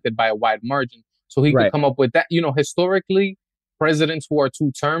reelected by a wide margin. So he could come up with that. You know, historically, presidents who are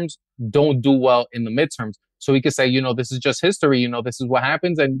 2 terms don't do well in the midterms. So he could say, you know, this is just history. You know, this is what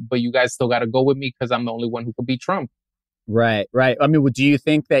happens. But you guys still got to go with me because I'm the only one who could beat Trump. Right. I mean, do you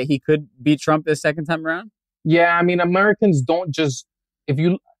think that he could beat Trump this second time around? Yeah. I mean, Americans don't just,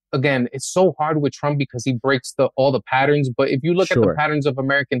 again, it's so hard with Trump because he breaks all the patterns. But if you look at the patterns of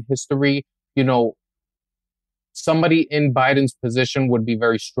American history, you know, somebody in Biden's position would be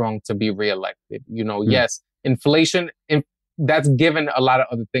very strong to be reelected. You know, yes, inflation, that's given a lot of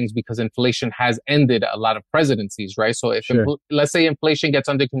other things because inflation has ended a lot of presidencies, right? So if, let's say inflation gets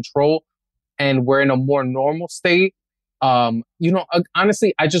under control and we're in a more normal state, you know,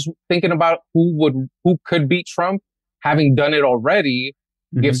 honestly, I just thinking about who could beat Trump, having done it already,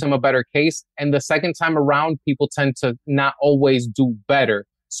 gives him a better case. And the second time around, people tend to not always do better.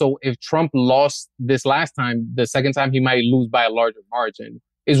 So if Trump lost this last time, the second time he might lose by a larger margin,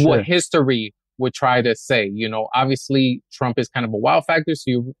 is what history would try to say. You know, obviously Trump is kind of a wild factor, so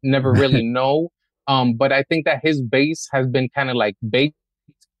you never really know. But I think that his base has been kind of like baked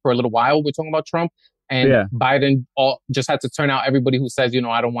for a little while. We're talking about Trump. And Biden just had to turn out everybody who says, you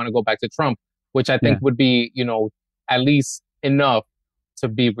know, I don't want to go back to Trump, which I think would be, you know, at least enough to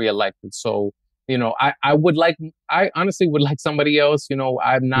be reelected. So, you know, I honestly would like somebody else. You know,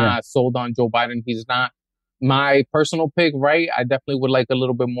 I'm not sold on Joe Biden. He's not my personal pick, right? I definitely would like a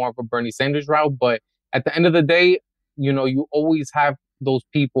little bit more of a Bernie Sanders route. But at the end of the day, you know, you always have those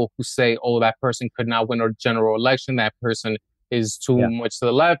people who say, oh, that person could not win a general election. That person is too much to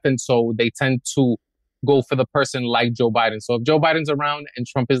the left. And so they tend to go for the person like Joe Biden. So if Joe Biden's around and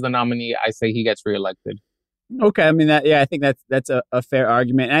Trump is the nominee, I say he gets reelected. Okay. I mean, I think that's a fair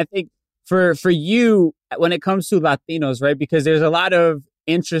argument. And I think for you, when it comes to Latinos, right, because there's a lot of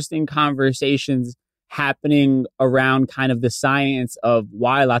interesting conversations happening around kind of the science of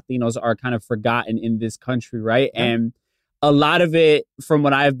why Latinos are kind of forgotten in this country, right? Yeah. And a lot of it, from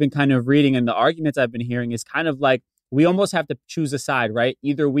what I've been kind of reading and the arguments I've been hearing, is kind of like we almost have to choose a side, right?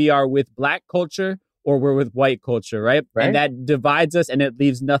 Either we are with Black culture or we're with white culture, right? And that divides us and it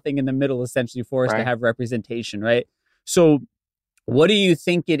leaves nothing in the middle, essentially, for us to have representation, right? So what do you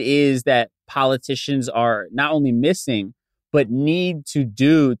think it is that politicians are not only missing, but need to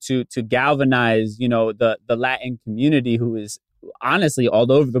do to galvanize, you know, the Latin community, who is honestly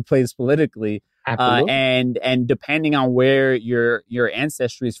all over the place politically, and depending on where your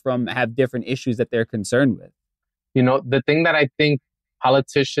ancestry is from, have different issues that they're concerned with? You know, the thing that I think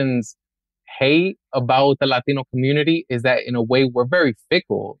politicians hate about the Latino community is that in a way we're very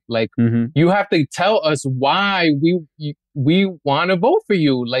fickle. Like you have to tell us why we want to vote for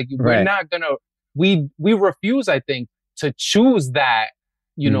you. Like we're not gonna, we refuse, I think, to choose that,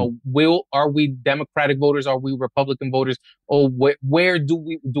 you know, are we Democratic voters? Are we Republican voters? Or where do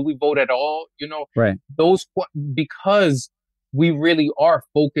we vote at all? You know, because we really are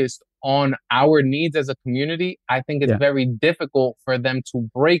focused on our needs as a community. I think it's very difficult for them to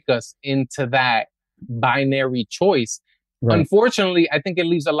break us into that binary choice. Unfortunately, I think it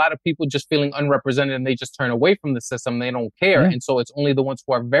leaves a lot of people just feeling unrepresented and they just turn away from the system. They don't care. And so it's only the ones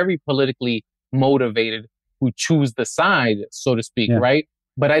who are very politically motivated who choose the side, so to speak, right?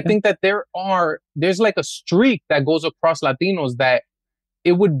 But I think that there's like a streak that goes across Latinos that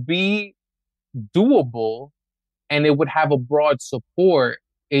it would be doable and it would have a broad support.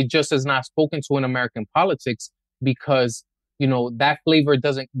 It just is not spoken to in American politics because, you know, that flavor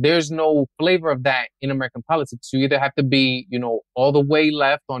there's no flavor of that in American politics. You either have to be, you know, all the way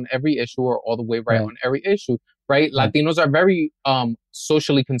left on every issue or all the way right on every issue, right? Latinos are very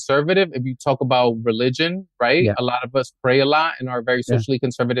socially conservative. If you talk about religion, a lot of us pray a lot and are very socially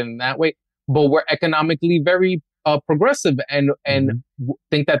conservative in that way. But we're economically very progressive and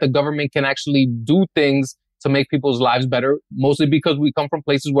think that the government can actually do things to make people's lives better, mostly because we come from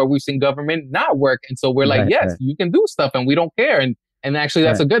places where we've seen government not work. And so we're like, yes, you can do stuff and we don't care. And actually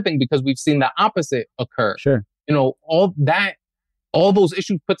that's a good thing because we've seen the opposite occur. Sure. You know, all those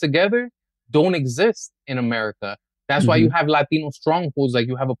issues put together don't exist in America. That's why you have Latino strongholds. Like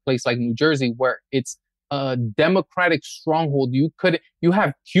you have a place like New Jersey where it's a democratic stronghold. You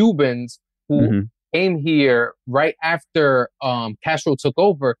have Cubans who came here right after Castro took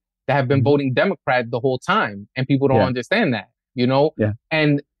over that have been voting Democrat the whole time. And people don't understand that, you know? Yeah.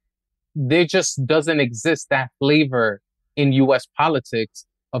 And there just doesn't exist that flavor in U.S. politics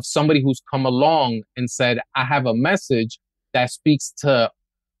of somebody who's come along and said, I have a message that speaks to,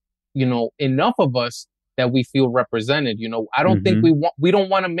 you know, enough of us that we feel represented. You know, I don't think we don't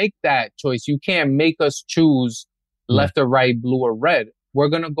want to make that choice. You can't make us choose left or right, blue or red. We're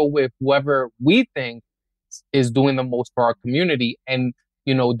going to go with whoever we think is doing the most for our community. And,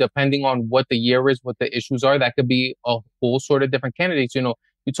 you know, depending on what the year is, what the issues are, that could be a whole sort of different candidates. You know,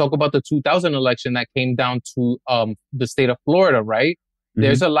 you talk about the 2000 election that came down to the state of Florida, right?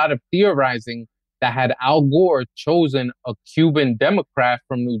 There's a lot of theorizing that had Al Gore chosen a Cuban Democrat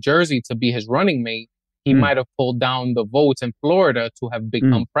from New Jersey to be his running mate, he might have pulled down the votes in Florida to have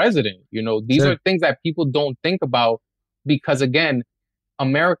become president. You know, these are things that people don't think about because, again,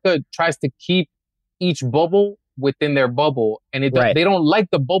 America tries to keep each bubble within their bubble. And they don't like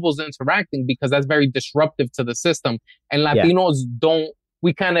the bubbles interacting because that's very disruptive to the system. And Latinos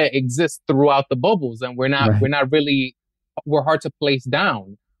we kind of exist throughout the bubbles and we're hard to place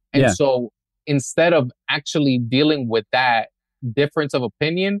down. And so instead of actually dealing with that difference of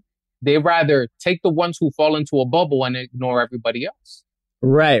opinion, they rather take the ones who fall into a bubble and ignore everybody else.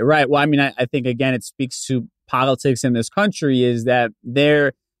 Right. Well, I mean, I think, again, it speaks to politics in this country is that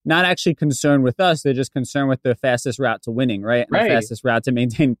they're not actually concerned with us. They're just concerned with the fastest route to winning, right? And the fastest route to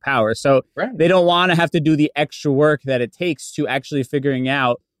maintain power. So they don't want to have to do the extra work that it takes to actually figuring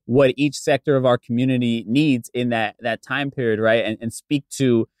out what each sector of our community needs in that time period, right? And speak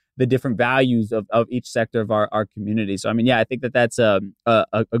to the different values of each sector of our community. So, I mean, I think that's a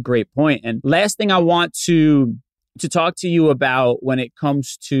great point. And last thing I want to talk to you about when it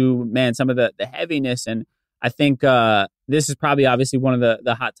comes to, some of the heaviness. And I think this is probably obviously one of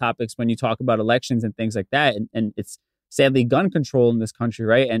the hot topics when you talk about elections and things like that. And it's sadly gun control in this country,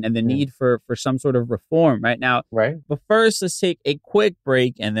 right? And the need for some sort of reform right now. Right. But first, let's take a quick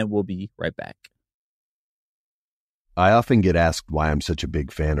break and then we'll be right back. I often get asked why I'm such a big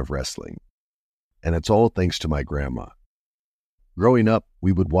fan of wrestling, and it's all thanks to my grandma. Growing up,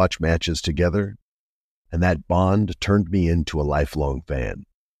 we would watch matches together, and that bond turned me into a lifelong fan.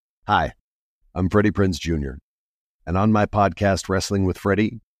 Hi, I'm Freddie Prinze Jr., and on my podcast, Wrestling with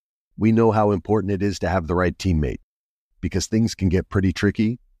Freddie, we know how important it is to have the right teammate, because things can get pretty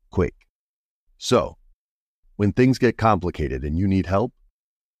tricky quick. So, when things get complicated and you need help,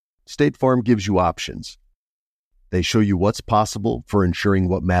 State Farm gives you options. They show you what's possible for ensuring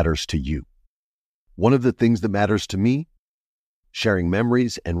what matters to you. One of the things that matters to me, sharing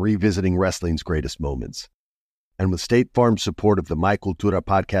memories and revisiting wrestling's greatest moments. And with State Farm's support of the My Cultura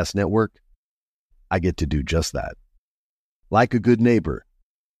Podcast Network, I get to do just that. Like a good neighbor,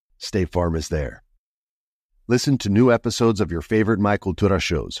 State Farm is there. Listen to new episodes of your favorite My Cultura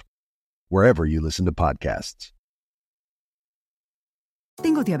shows, wherever you listen to podcasts.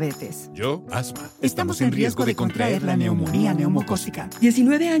 Tengo diabetes. Yo, asma. Estamos en riesgo de contraer la neumonía neumocócica.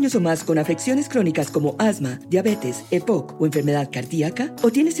 19 años o más con afecciones crónicas como asma, diabetes, EPOC o enfermedad cardíaca, o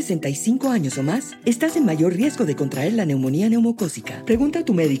tienes 65 años o más, estás en mayor riesgo de contraer la neumonía neumocócica. Pregunta a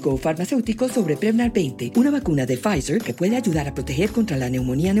tu médico o farmacéutico sobre Prevnar 20, una vacuna de Pfizer que puede ayudar a proteger contra la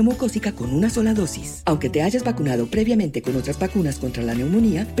neumonía neumocócica con una sola dosis. Aunque te hayas vacunado previamente con otras vacunas contra la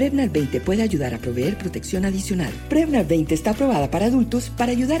neumonía, Prevnar 20 puede ayudar a proveer protección adicional. Prevnar 20 está aprobada para adultos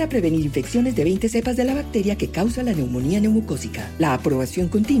para ayudar a prevenir infecciones de 20 cepas de la bacteria que causa la neumonía neumocócica. La aprobación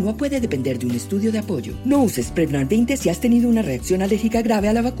continua puede depender de un estudio de apoyo. No uses Prevnar 20 si has tenido una reacción alérgica grave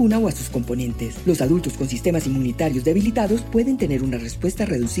a la vacuna o a sus componentes. Los adultos con sistemas inmunitarios debilitados pueden tener una respuesta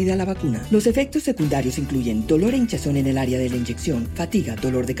reducida a la vacuna. Los efectos secundarios incluyen dolor e hinchazón en el área de la inyección, fatiga,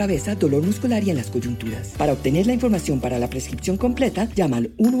 dolor de cabeza, dolor muscular y en las coyunturas. Para obtener la información para la prescripción completa, llama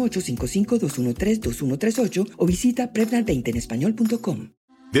al 1-855-213-2138 o visita Prevnar20enespañol.com.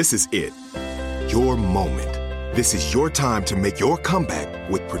 This is it. Your moment. This is your time to make your comeback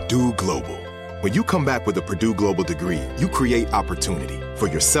with Purdue Global. When you come back with a Purdue Global degree, you create opportunity for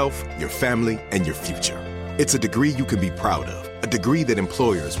yourself, your family, and your future. It's a degree you can be proud of, a degree that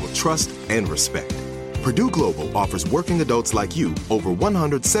employers will trust and respect. Purdue Global offers working adults like you over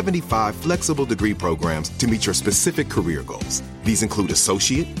 175 flexible degree programs to meet your specific career goals. These include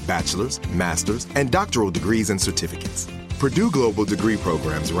associate, bachelor's, master's, and doctoral degrees and certificates. Purdue Global degree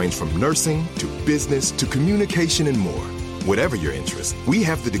programs range from nursing to business to communication and more. Whatever your interest, we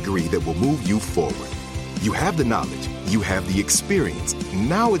have the degree that will move you forward. You have the knowledge, you have the experience.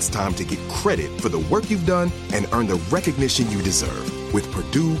 Now it's time to get credit for the work you've done and earn the recognition you deserve with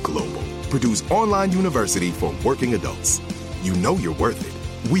Purdue Global, Purdue's online university for working adults. You know you're worth it.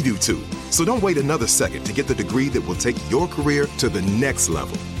 We do too. So don't wait another second to get the degree that will take your career to the next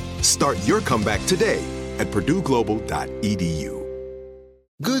level. Start your comeback today at purdueglobal.edu.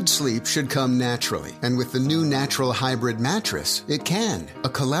 Good sleep should come naturally, and with the new Natural Hybrid mattress, it can. A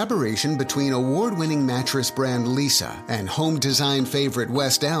collaboration between award-winning mattress brand Leesa and home design favorite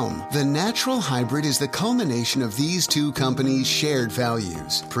West Elm, the Natural Hybrid is the culmination of these two companies' shared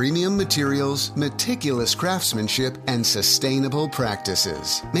values: premium materials, meticulous craftsmanship, and sustainable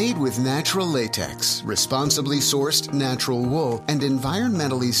practices. Made with natural latex, responsibly sourced natural wool, and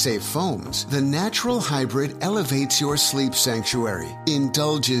environmentally safe foams, the Natural Hybrid elevates your sleep sanctuary,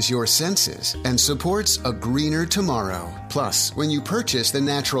 indulges your senses, and supports a greener tomorrow. Plus, when you purchase the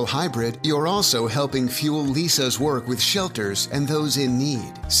Natural Hybrid, you're also helping fuel Leesa's work with shelters and those in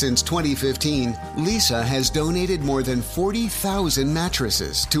need. Since 2015, Leesa has donated more than 40,000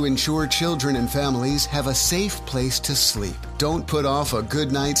 mattresses to ensure children and families have a safe place to sleep. Don't put off a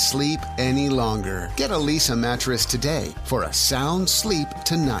good night's sleep any longer. Get a Leesa mattress today for a sound sleep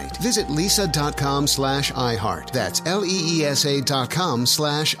tonight. Visit leesa.com/iHeart. That's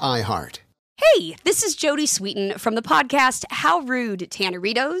LEESA.com/iHeart. Hey, this is Jodie Sweetin from the podcast How Rude,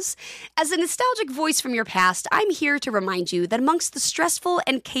 Tanneritos. As a nostalgic voice from your past, I'm here to remind you that amongst the stressful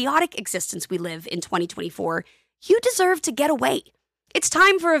and chaotic existence we live in 2024, you deserve to get away. It's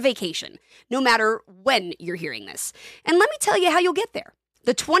time for a vacation, no matter when you're hearing this. And let me tell you how you'll get there.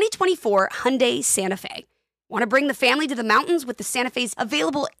 The 2024 Hyundai Santa Fe. Want to bring the family to the mountains with the Santa Fe's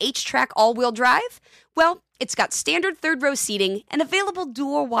available H-Track all-wheel drive? Well, it's got standard third-row seating and available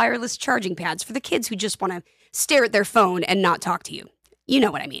dual wireless charging pads for the kids who just want to stare at their phone and not talk to you. You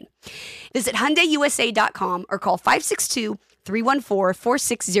know what I mean. Visit HyundaiUSA.com or call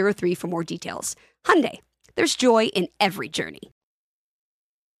 562-314-4603 for more details. Hyundai, there's joy in every journey.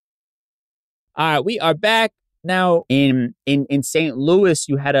 All right, we are back. Now, in St. Louis,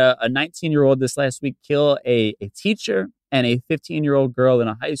 you had a 19-year-old this last week kill a teacher and a 15-year-old girl in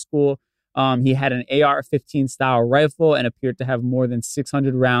a high school. He had an AR-15 style rifle and appeared to have more than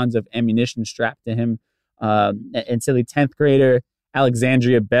 600 rounds of ammunition strapped to him. Until the 10th grader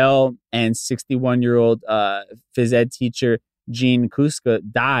Alexandria Bell and 61-year-old phys ed teacher Jean Kuska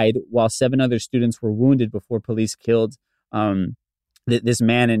died, while 7 other students were wounded before police killed this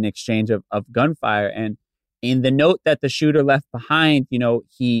man in exchange of gunfire. And in the note that the shooter left behind,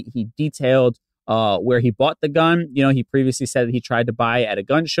 he detailed where he bought the gun. He previously said that he tried to buy it at a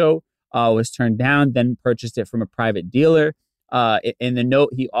gun show, was turned down, then purchased it from a private dealer. In the note,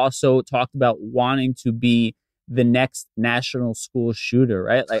 he also talked about wanting to be the next national school shooter,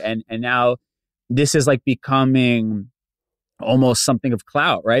 right? And now this is like becoming almost something of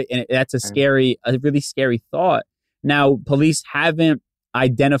clout, right? And that's a really scary thought. Now, police haven't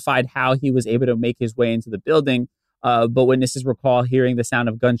identified how he was able to make his way into the building, but witnesses recall hearing the sound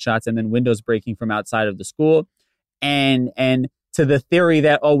of gunshots and then windows breaking from outside of the school. And to the theory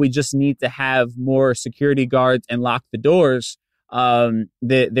that, we just need to have more security guards and lock the doors,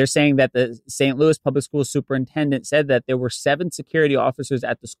 they're saying that the St. Louis Public Schools superintendent said that there were 7 security officers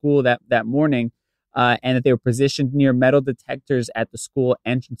at the school that morning, and that they were positioned near metal detectors at the school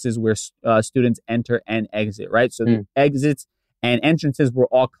entrances where students enter and exit, right? So the exits and entrances were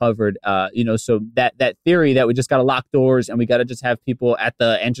all covered, so that theory that we just got to lock doors and we got to just have people at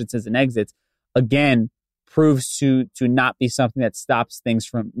the entrances and exits, again, proves to not be something that stops things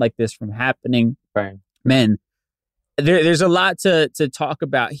from happening. Right. Man, there's a lot to talk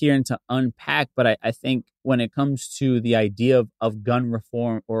about here and to unpack, but I think when it comes to the idea of gun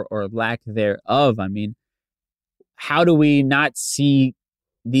reform or lack thereof, I mean, how do we not see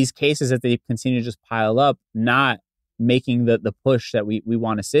these cases as they continue to just pile up, not making the push that we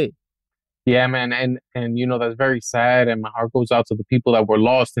want to see? Yeah, man. And that's very sad. And my heart goes out to the people that were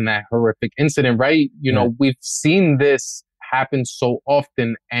lost in that horrific incident, right? We've seen this happen so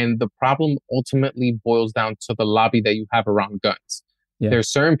often. And the problem ultimately boils down to the lobby that you have around guns. Yeah. There's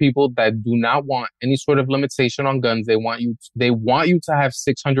certain people that do not want any sort of limitation on guns. They want you to have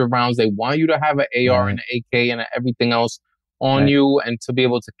 600 rounds. They want you to have an AR and an AK and everything else on you and to be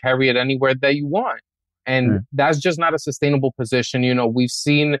able to carry it anywhere that you want. And that's just not a sustainable position. We've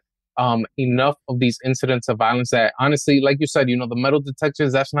seen enough of these incidents of violence that honestly, like you said, the metal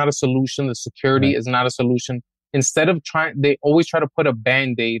detectors, that's not a solution. The security is not a solution. Instead of they always try to put a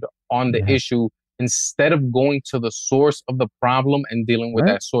Band-Aid on the issue instead of going to the source of the problem and dealing with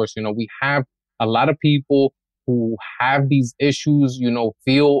that source. We have a lot of people who have these issues,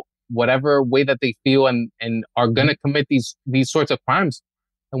 feel whatever way that they feel and are going to commit these sorts of crimes.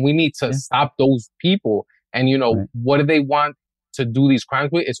 And we need to stop those people. And, what do they want to do these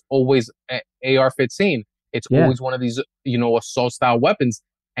crimes with? It's always AR-15. It's always one of these, assault style weapons.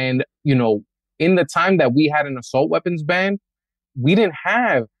 And, in the time that we had an assault weapons ban, we didn't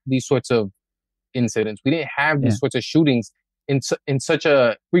have these sorts of incidents. We didn't have these sorts of shootings in such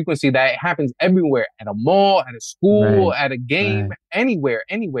a frequency that it happens everywhere, at a mall, at a school, at a game, anywhere.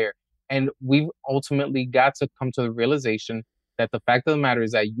 And we've ultimately got to come to the realization that the fact of the matter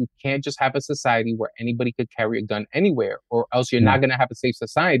is that you can't just have a society where anybody could carry a gun anywhere, or else you're not going to have a safe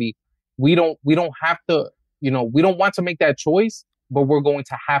society. We don't have to, we don't want to make that choice, but we're going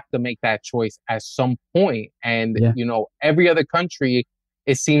to have to make that choice at some point. And, every other country,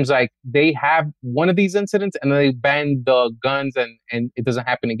 it seems like they have one of these incidents and then they ban the guns and it doesn't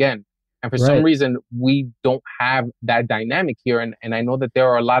happen again. And for some reason, we don't have that dynamic here. And I know that there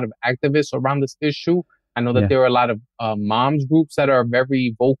are a lot of activists around this issue. I know that there are a lot of moms groups that are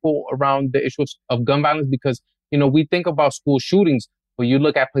very vocal around the issue of gun violence because, we think about school shootings, but you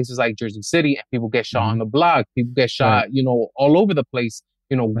look at places like Jersey City and people get shot on the block, people get shot, all over the place.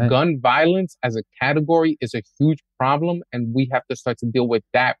 Gun violence as a category is a huge problem, and we have to start to deal with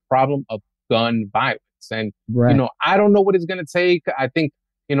that problem of gun violence. And, I don't know what it's going to take. I think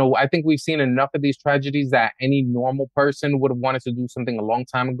we've seen enough of these tragedies that any normal person would have wanted to do something a long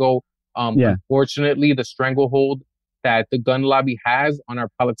time ago. Unfortunately, the stranglehold that the gun lobby has on our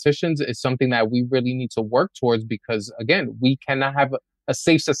politicians is something that we really need to work towards because, again, we cannot have a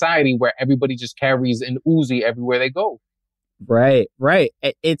safe society where everybody just carries an Uzi everywhere they go. Right.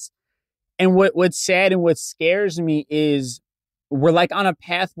 And what's sad and what scares me is we're like on a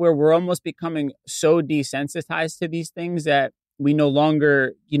path where we're almost becoming so desensitized to these things that we no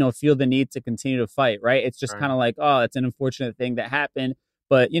longer, feel the need to continue to fight. Right. It's just kind of like, oh, it's an unfortunate thing that happened.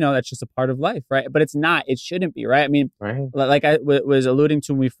 But, that's just a part of life. Right. But it's not. It shouldn't be. Right. I mean, like I was alluding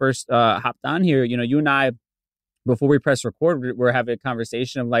to when we first hopped on here, you and I, before we press record, we're having a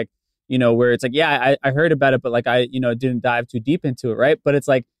conversation of like, where it's like, I heard about it, but like, I, didn't dive too deep into it. Right. But it's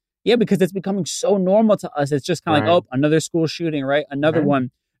like, because it's becoming so normal to us. It's just kind of like, oh, another school shooting. Right. Another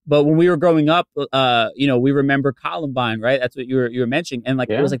one. But when we were growing up, we remember Columbine. Right. That's what you were mentioning. And like,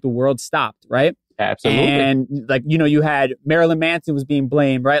 it was like the world stopped. Right. Absolutely. And like, you had Marilyn Manson was being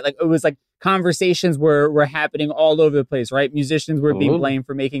blamed. Right. Like it was like conversations were happening all over the place. Right. Musicians were being blamed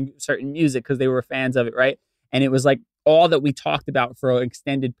for making certain music because they were fans of it. Right. And it was like all that we talked about for an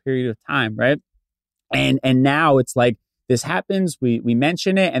extended period of time, right? And now it's like this happens, we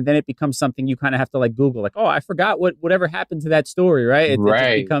mention it, and then it becomes something you kind of have to like Google, like, oh, I forgot whatever happened to that story, right? It just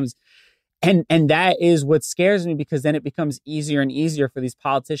becomes, and that is what scares me because then it becomes easier and easier for these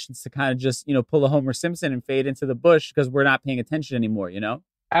politicians to kind of just pull a Homer Simpson and fade into the bush because we're not paying attention anymore,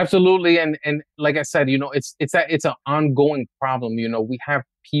 Absolutely. And like I said, it's an ongoing problem. We have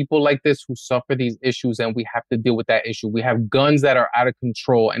people like this who suffer these issues and we have to deal with that issue. We have guns that are out of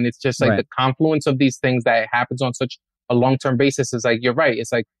control. And it's just like the confluence of these things that happens on such a long-term basis is like, you're right.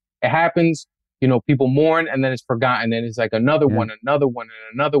 It's like it happens, people mourn and then it's forgotten. And it's like another one, and another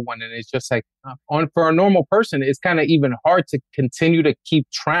one. And it's just like for a normal person, it's kind of even hard to continue to keep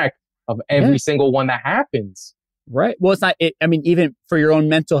track of every single one that happens. Right. Well, it's not, even for your own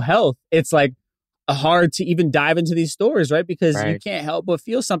mental health, it's like hard to even dive into these stories, right? Because you can't help but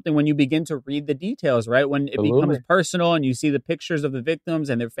feel something when you begin to read the details, right? When it becomes personal and you see the pictures of the victims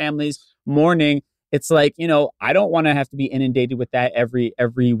and their families mourning, it's like, I don't want to have to be inundated with that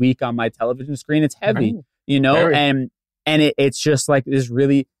every week on my television screen. It's heavy, and it's just like this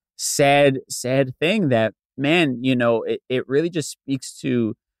really sad thing that, man, it really just speaks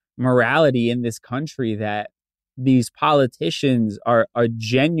to morality in this country that these politicians are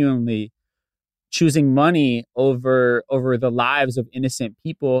genuinely choosing money over the lives of innocent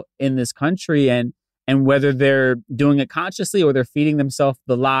people in this country, and whether they're doing it consciously or they're feeding themselves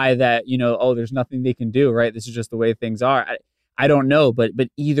the lie that there's nothing they can do, right? This is just the way things are. I don't know, but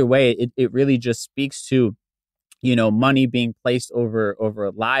either way, it really just speaks to money being placed over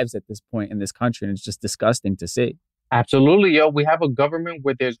lives at this point in this country, and it's just disgusting to see. Absolutely, yo. We have a government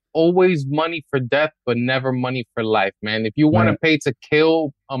where there's always money for death, but never money for life, man. If you want to pay to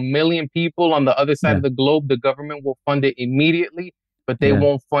kill 1 million people on the other side of the globe, the government will fund it immediately, but they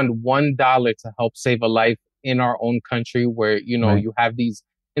won't fund $1 to help save a life in our own country where, you have these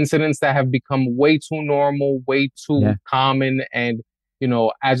incidents that have become way too normal, way too common. And, you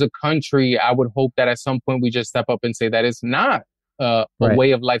know, as a country, I would hope that at some point we just step up and say that it's not a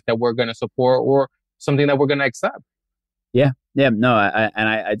way of life that we're going to support or something that we're going to accept. Yeah. No,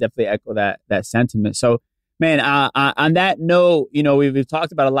 I definitely echo that sentiment. So, man, on that note, you know, we've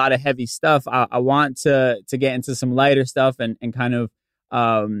talked about a lot of heavy stuff. I want to get into some lighter stuff and kind of,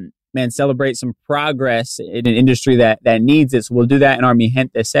 celebrate some progress in an industry that needs it. So we'll do that in our Mi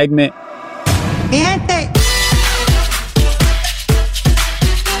Gente segment. Mi Gente.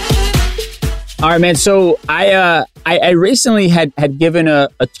 All right, man. So I recently had given a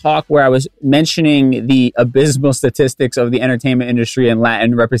talk where I was mentioning the abysmal statistics of the entertainment industry and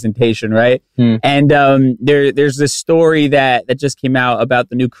Latin representation, right? And there's this story that just came out about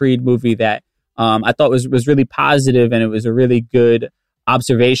the new Creed movie that I thought was really positive, and it was a really good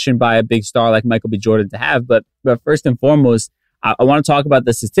observation by a big star like Michael B. Jordan to have. But first and foremost, I want to talk about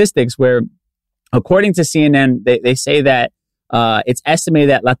the statistics where, according to CNN, they say that it's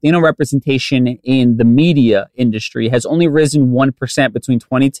estimated that Latino representation in the media industry has only risen 1% between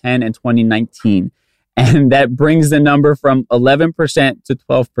 2010 and 2019. And that brings the number from 11% to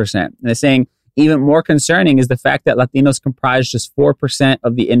 12%. And they're saying even more concerning is the fact that Latinos comprise just 4%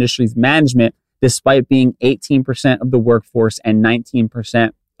 of the industry's management, despite being 18% of the workforce and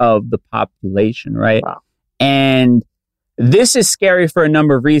 19% of the population, right? Wow. And this is scary for a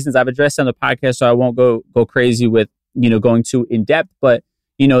number of reasons I've addressed on the podcast, so I won't go crazy with, you know, going too in depth. But,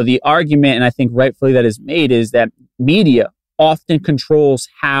 you know, the argument, and I think rightfully that is made, is that media often controls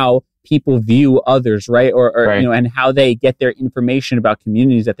how people view others, right? Or right. You know, and how they get their information about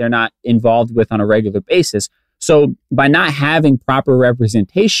communities that they're not involved with on a regular basis. So by not having proper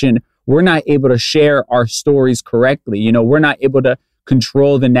representation, we're not able to share our stories correctly. You know, we're not able to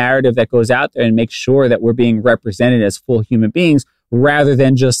control the narrative that goes out there and make sure that we're being represented as full human beings rather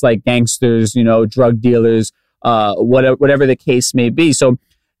than just like gangsters, you know, drug dealers, whatever the case may be. So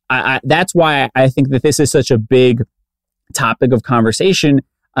that's why I think that this is such a big topic of conversation,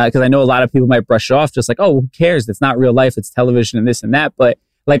 because I know a lot of people might brush it off just like, oh, who cares? It's not real life. It's television and this and that. But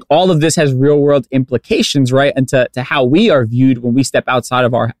like all of this has real world implications, right? And to how we are viewed when we step outside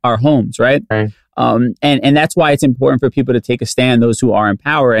of our homes, right? And that's why it's important for people to take a stand, those who are in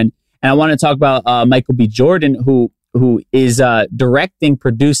power. And I want to talk about Michael B. Jordan, who is directing,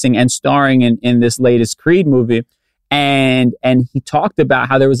 producing, and starring in this latest Creed movie. And he talked about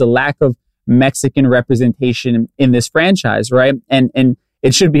how there was a lack of Mexican representation in this franchise, right? And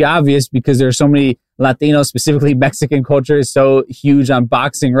it should be obvious because there are so many Latinos, specifically Mexican culture is so huge on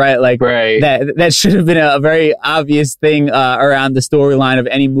boxing, right? Like that should have been a very obvious thing around the storyline of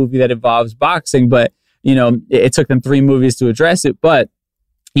any movie that involves boxing. But, you know, it took them 3 movies to address it. But,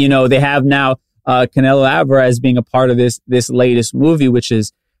 you know, they have now Canelo Alvarez being a part of this latest movie, which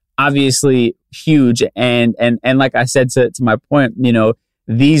is obviously huge. And like I said, to my point, you know,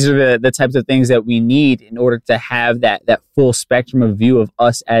 these are the types of things that we need in order to have that full spectrum of view of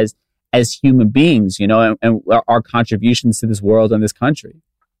us as human beings, you know, and our contributions to this world and this country.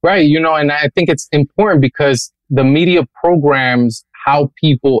 Right. You know, and I think it's important because the media programs how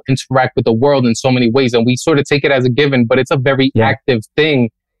people interact with the world in so many ways. And we sort of take it as a given, but it's a very active thing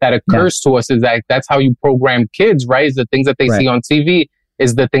that occurs to us, is that that's how you program kids, right? Is the things that they see on TV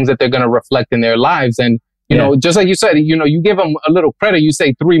is the things that they're going to reflect in their lives. And, you know, just like you said, you know, you give them a little credit, you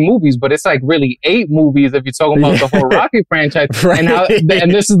say 3 movies, but it's like really 8 movies if you're talking about the whole Rocky franchise.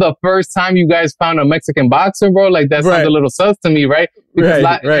 And this is the first time you guys found a Mexican boxer, bro. Like that sounds a little sus to me, right? Because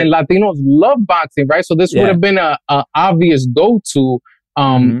and Latinos love boxing, right? So this would have been a obvious go-to.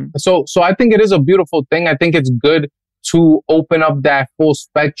 So I think it is a beautiful thing. I think it's good to open up that full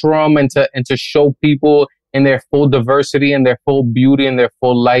spectrum and to show people in their full diversity and their full beauty and their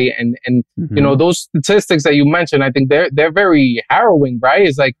full light. And you know, those statistics that you mentioned, I think they're very harrowing, right?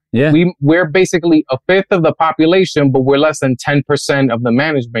 It's like we're basically 1/5 of the population, but we're less than 10% of the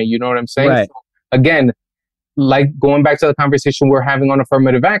management. You know what I'm saying? Right. So, again, like going back to the conversation we're having on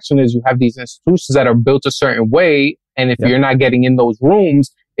affirmative action, is you have these institutions that are built a certain way. And if you're not getting in those rooms,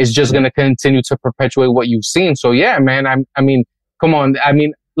 it's just going to continue to perpetuate what you've seen. So yeah, man, I mean, come on. I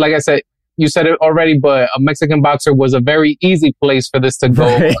mean, like I said, you said it already, but a Mexican boxer was a very easy place for this to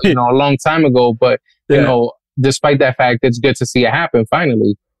go, you know, a long time ago. But, you know, despite that fact, it's good to see it happen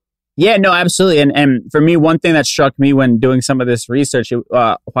finally. Yeah, no, absolutely. And for me, one thing that struck me when doing some of this research,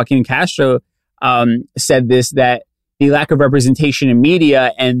 Joaquin Castro said this, that the lack of representation in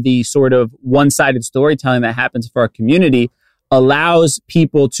media and the sort of one-sided storytelling that happens for our community allows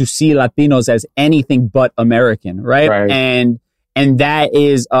people to see Latinos as anything but American, right? And that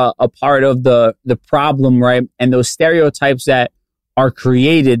is a part of the problem, right? And those stereotypes that are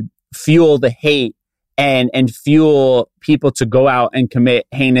created fuel the hate and fuel people to go out and commit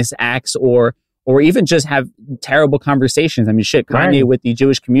heinous acts or even just have terrible conversations. I mean, shit, Kanye with the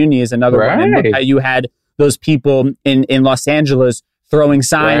Jewish community is another one. And look how you had those people in Los Angeles throwing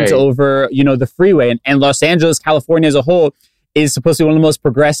signs over, the freeway. And Los Angeles, California as a whole is supposed to be one of the most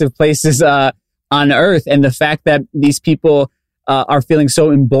progressive places on earth. And the fact that these people are feeling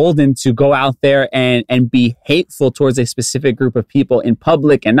so emboldened to go out there and be hateful towards a specific group of people in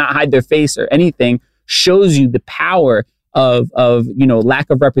public and not hide their face or anything shows you the power of lack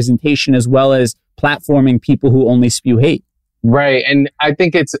of representation as well as platforming people who only spew hate. Right. And I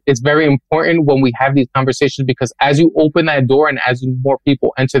think it's very important when we have these conversations, because as you open that door and as more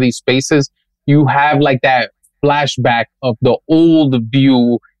people enter these spaces, you have like that flashback of the old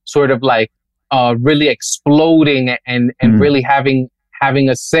view sort of like really exploding and really having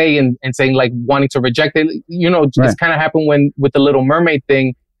a say and saying like wanting to reject it. It's kind of happened with the Little Mermaid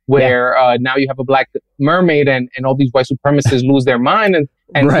thing where now you have a black mermaid and all these white supremacists lose their mind.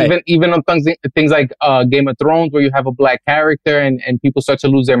 And even on things like Game of Thrones, where you have a black character and people start to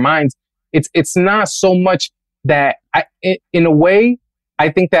lose their minds. It's not so much that in a way, I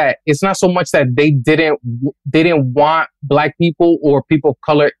think that it's not so much that they didn't want black people or people of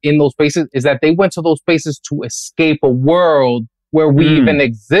color in those spaces, is that they went to those spaces to escape a world where we even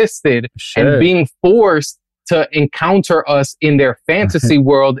existed, and being forced to encounter us in their fantasy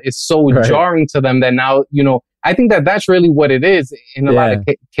world is so jarring to them that now, I think that that's really what it is in a lot of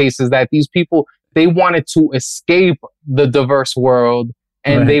cases, that these people, they wanted to escape the diverse world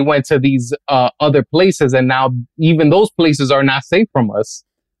and they went to these other places, and now even those places are not safe from us.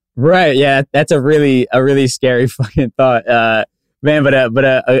 Right. Yeah. That's a really scary fucking thought, man. But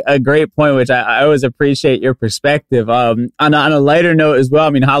a great point, which I always appreciate your perspective. On a lighter note as well.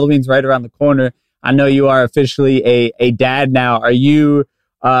 I mean, Halloween's right around the corner. I know you are officially a dad now. Are you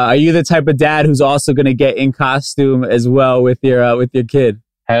the type of dad who's also going to get in costume as well with your kid?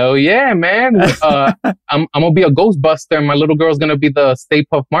 Hell yeah, man. I'm gonna be a Ghostbuster, and my little girl's gonna be the Stay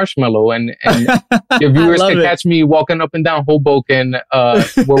Puft Marshmallow, and your viewers can catch me walking up and down Hoboken,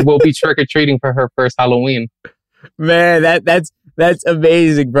 where we'll be trick-or-treating for her first Halloween. Man, that's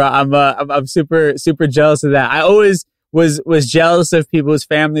amazing, bro. I'm super jealous of that. I always was jealous of people's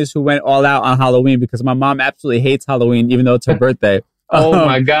families who went all out on Halloween, because my mom absolutely hates Halloween, even though it's her birthday. Oh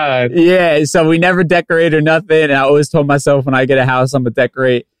my God. Yeah. So we never decorate or nothing. And I always told myself when I get a house, I'm going to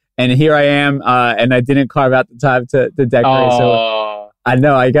decorate. And here I am. And I didn't carve out the time to decorate. Oh. So I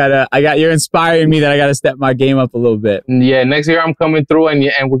know you're inspiring me that I got to step my game up a little bit. Yeah. Next year I'm coming through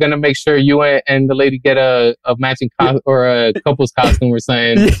and we're going to make sure you and the lady get a matching or a couple's costume or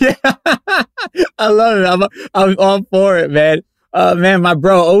something. Yeah. I love it. I'm all for it, man. Man, my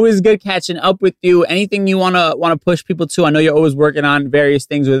bro, always good catching up with you. Anything you want to push people to? I know you're always working on various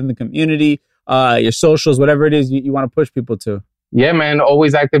things within the community, your socials, whatever it is you want to push people to. Yeah, man.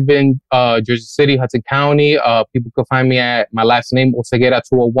 Always active in Jersey City, Hudson County. People can find me at my last name,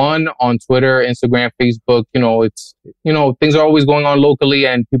 Oseguera201, on Twitter, Instagram, Facebook. Things are always going on locally,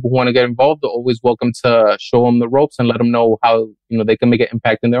 and people who want to get involved are always welcome to show them the ropes and let them know how, they can make an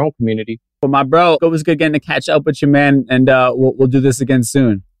impact in their own community. Well, my bro, it was good getting to catch up with you, man. And we'll do this again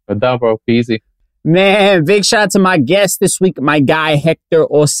soon. No doubt, bro. Be easy. Man, big shout out to my guest this week, my guy, Hector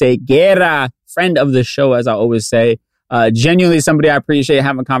Oseguera, friend of the show, as I always say. Genuinely somebody I appreciate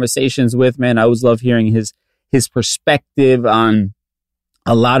having conversations with, man. I always love hearing his perspective on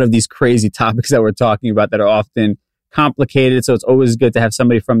a lot of these crazy topics that we're talking about that are often complicated. So it's always good to have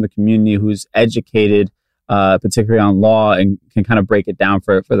somebody from the community who's educated, particularly on law, and can kind of break it down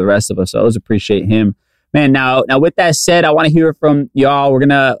for the rest of us. So I always appreciate him. Man, now with that said, I want to hear from y'all. We're going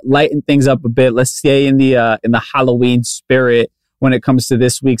to lighten things up a bit. Let's stay in the Halloween spirit when it comes to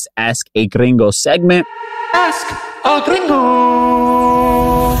this week's Ask a Gringo segment. Ask a Gringo.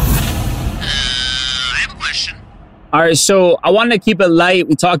 I have a question. All right, so I wanted to keep it light.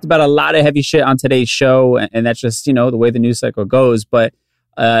 We talked about a lot of heavy shit on today's show, and that's just, the way the news cycle goes. But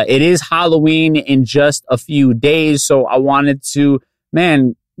it is Halloween in just a few days, so I wanted to,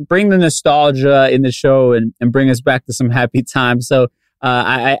 bring the nostalgia in the show and bring us back to some happy times. So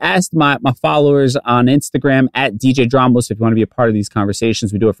I asked my followers on Instagram at DJ Dramos if you want to be a part of these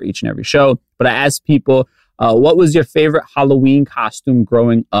conversations. We do it for each and every show. But I asked people, what was your favorite Halloween costume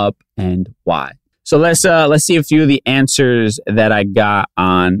growing up and why? So let's see a few of the answers that I got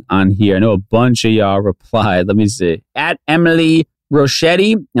on here. I know a bunch of y'all replied. Let me see. At Emily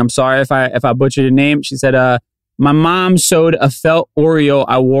Rochetti, I'm sorry if I butchered your name. She said, my mom sewed a felt Oreo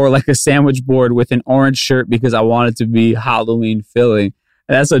I wore like a sandwich board with an orange shirt because I wanted to be Halloween filling.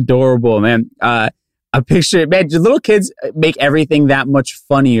 That's adorable, man. I picture it, man, little kids make everything that much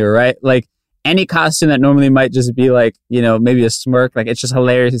funnier, right? Like any costume that normally might just be like, you know, maybe a smirk, like it's just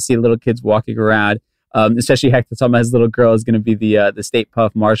hilarious to see little kids walking around. Especially Hector talking about his little girl is going to be the Stay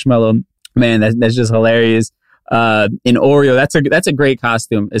Puft Marshmallow. Man, that's just hilarious. In Oreo, that's a great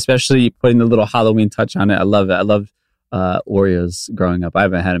costume, especially putting the little Halloween touch on it. I love it. I love Oreos growing up. I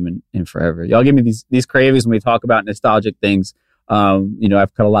haven't had them in forever. Y'all give me these cravings when we talk about nostalgic things. You know,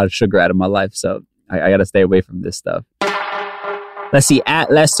 I've cut a lot of sugar out of my life, so I got to stay away from this stuff. Let's see.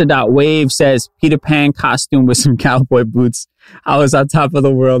 At Lester.wave says, Peter Pan costume with some cowboy boots. I was on top of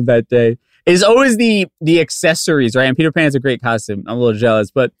the world that day. It's always the accessories, right? And Peter Pan's a great costume. I'm a little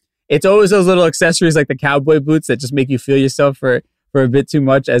jealous, but it's always those little accessories like the cowboy boots that just make you feel yourself for a bit too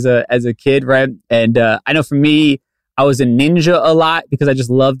much as a kid, right? And I know for me, I was a ninja a lot because I just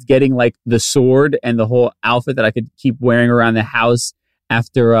loved getting like the sword and the whole outfit that I could keep wearing around the house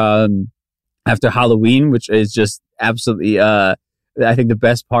after Halloween, which is just absolutely I think the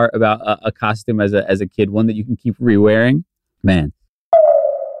best part about a costume as a kid, one that you can keep re-wearing. Man.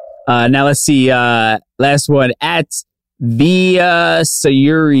 Now let's see. Last one. At the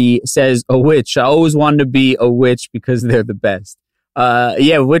Sayuri says, a witch. I always wanted to be a witch because they're the best.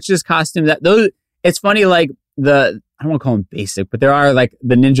 Yeah, witches costumes. It's funny, like I don't want to call them basic, but there are like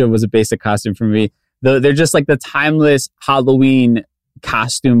the ninja was a basic costume for me. They're just like the timeless Halloween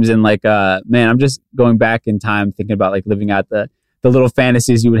costumes. And like, man, I'm just going back in time thinking about like living out the little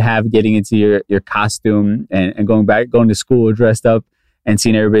fantasies you would have getting into your costume and going to school dressed up and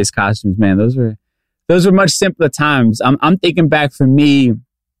seeing everybody's costumes. Man, those were much simpler times. I'm thinking back for me,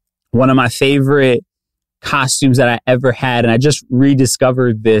 one of my favorite costumes that I ever had, and I just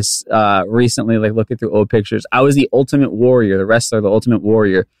rediscovered this recently, like looking through old pictures. I was the Ultimate Warrior, the wrestler, the Ultimate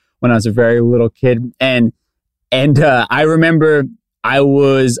Warrior, when I was a very little kid. And I remember I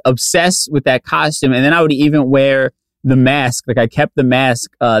was obsessed with that costume. And then I would even wear the mask. Like I kept the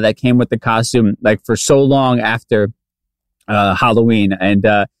mask that came with the costume like for so long after Halloween. And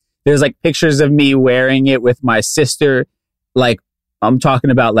there's like pictures of me wearing it with my sister. Like I'm talking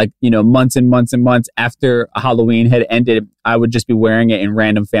about like, you know, months and months and months after Halloween had ended. I would just be wearing it in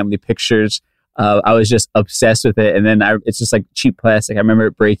random family pictures. I was just obsessed with it. And then it's just like cheap plastic. I remember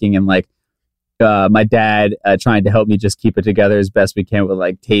it breaking and like my dad trying to help me just keep it together as best we can with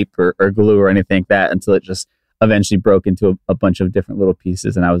like tape or glue or anything like that until it just eventually broke into a bunch of different little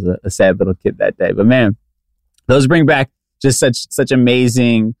pieces. And I was a sad little kid that day. But man, those bring back just such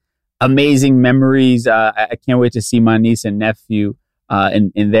amazing memories. I can't wait to see my niece and nephew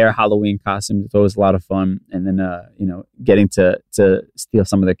in their Halloween costumes. It's always a lot of fun. And then, you know, getting to steal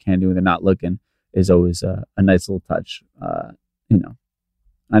some of their candy when they're not looking is always a nice little touch, you know.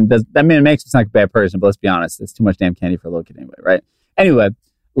 And that it makes me sound like a bad person, but let's be honest, it's too much damn candy for a little kid anyway, right? Anyway,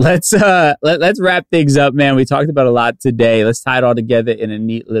 let's wrap things up, man. We talked about a lot today. Let's tie it all together in a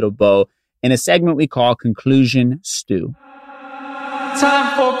neat little bow in a segment we call Conclusion Stew.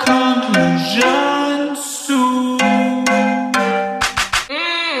 Time for Conclusion Stew.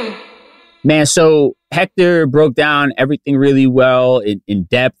 Man, so Hector broke down everything really well in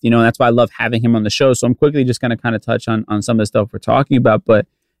depth, you know, and that's why I love having him on the show. So I'm quickly just going to kind of touch on some of the stuff we're talking about. But,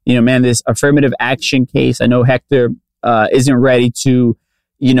 you know, man, this affirmative action case, I know Hector isn't ready to,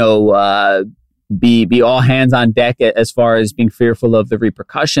 you know, be all hands on deck as far as being fearful of the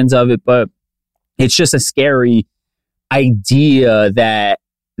repercussions of it. But it's just a scary idea that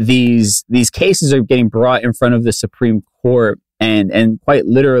these cases are getting brought in front of the Supreme Court and quite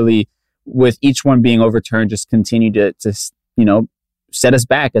literally, with each one being overturned, just continue to you know, set us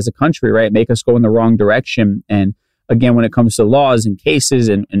back as a country, right? Make us go in the wrong direction. And again, when it comes to laws and cases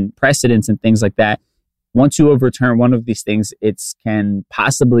and precedents and things like that, once you overturn one of these things, it can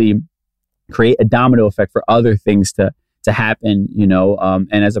possibly create a domino effect for other things to happen, you know.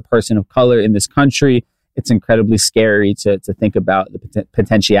 And as a person of color in this country, it's incredibly scary to think about the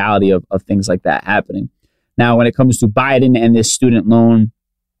potentiality of things like that happening. Now, when it comes to Biden and this student loan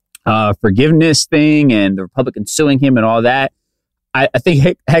forgiveness thing and the Republicans suing him and all that, I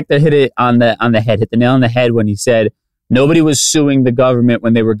think Hector hit it on the head, hit the nail on the head when he said nobody was suing the government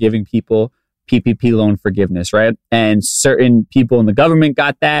when they were giving people PPP loan forgiveness, right? And certain people in the government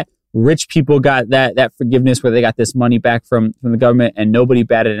got that. Rich people got that forgiveness where they got this money back from the government and nobody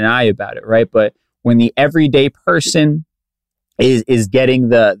batted an eye about it, right? But when the everyday person is getting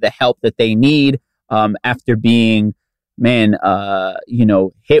the help that they need after being you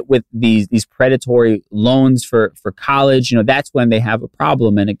know, hit with these predatory loans for college, you know, that's when they have a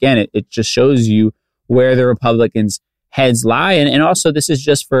problem. And again, it just shows you where the Republicans' heads lie. And also, this is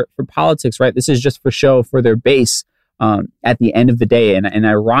just for politics, right? This is just for show for their base at the end of the day. And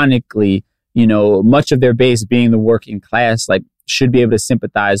ironically, much of their base being the working class, like should be able to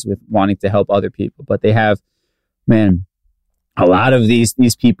sympathize with wanting to help other people. But they have, man, a lot of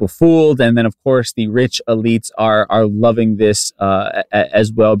these people fooled. And then, of course, the rich elites are loving this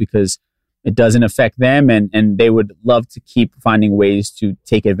as well, because it doesn't affect them. And they would love to keep finding ways to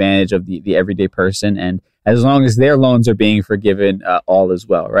take advantage of the everyday person. And as long as their loans are being forgiven, all is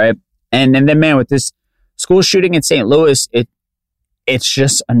well, right? And then, man, with this school shooting in St. Louis, it's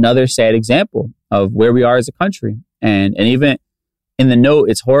just another sad example of where we are as a country. And even in the note,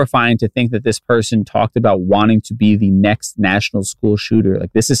 it's horrifying to think that this person talked about wanting to be the next national school shooter.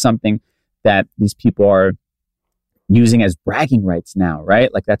 Like, this is something that these people are using as bragging rights now,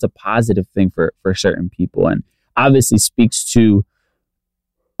 right? Like, that's a positive thing for certain people, and obviously speaks to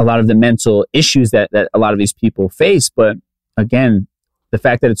a lot of the mental issues that a lot of these people face. But again, the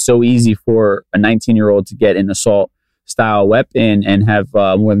fact that it's so easy for a 19-year-old to get an assault style weapon and have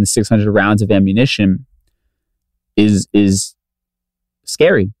more than 600 rounds of ammunition is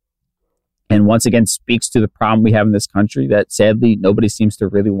scary. And once again, speaks to the problem we have in this country that sadly nobody seems to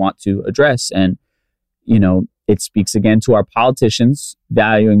really want to address. And, it speaks again to our politicians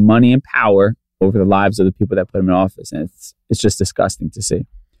valuing money and power over the lives of the people that put them in office. And it's just disgusting to see.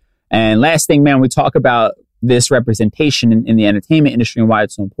 And last thing, man, we talk about this representation in the entertainment industry and why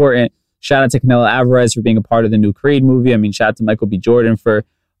it's so important. Shout out to Canelo Alvarez for being a part of the new Creed movie. I mean, shout out to Michael B. Jordan for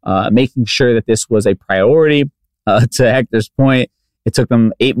making sure that this was a priority. To Hector's point, it took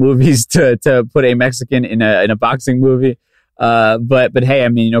them 8 movies to put a Mexican in a boxing movie. But hey, I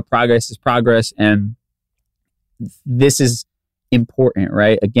mean, progress is progress, and this is important,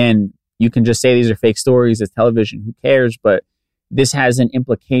 right? Again, you can just say these are fake stories. It's television. Who cares? But this has an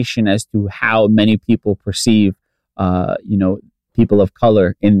implication as to how many people perceive, people of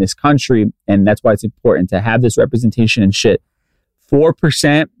color in this country. And that's why it's important to have this representation and shit.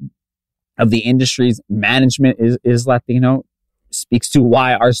 4% of the industry's management is Latino. Speaks to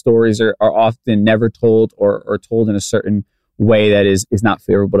why our stories are often never told or told in a certain way that is not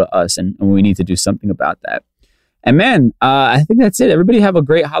favorable to us. And we need to do something about that. And man, I think that's it. Everybody have a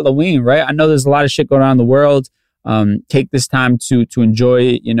great Halloween, right? I know there's a lot of shit going on in the world. Take this time to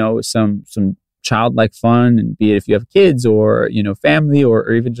enjoy, some childlike fun, and be it if you have kids or, family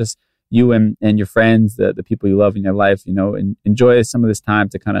or even just you and your friends, the people you love in your life, and enjoy some of this time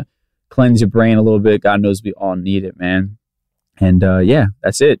to kind of cleanse your brain a little bit. God knows we all need it, man. And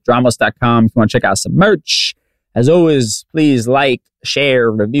that's it. Dramos.com. If you want to check out some merch, as always, please like,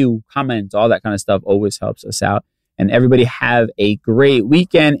 share, review, comment, all that kind of stuff always helps us out. And everybody have a great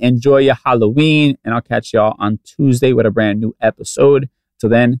weekend. Enjoy your Halloween. And I'll catch y'all on Tuesday with a brand new episode. Till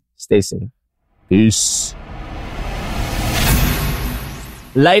then, stay safe. Peace.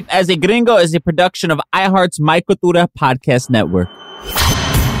 Life as a Gringo is a production of iHeart's My Cultura Podcast Network.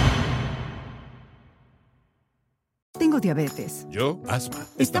 Tengo diabetes. Yo, asma.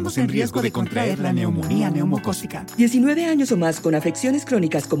 Estamos en riesgo de contraer la neumonía neumocócica. 19 años o más con afecciones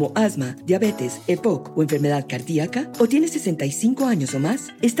crónicas como asma, diabetes, EPOC o enfermedad cardíaca, o tienes 65 años o más,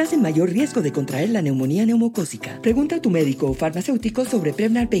 estás en mayor riesgo de contraer la neumonía neumocócica. Pregunta a tu médico o farmacéutico sobre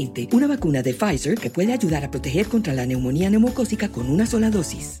Prevnar 20, una vacuna de Pfizer que puede ayudar a proteger contra la neumonía neumocócica con una sola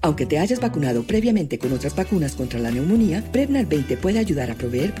dosis. Aunque te hayas vacunado previamente con otras vacunas contra la neumonía, Prevnar 20 puede ayudar a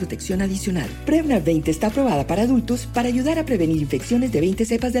proveer protección adicional. Prevnar 20 está aprobada para adultos para ayudar a prevenir infecciones de 20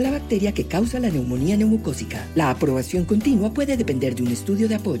 cepas de la bacteria que causa la neumonía neumocócica. La aprobación continua puede depender de un estudio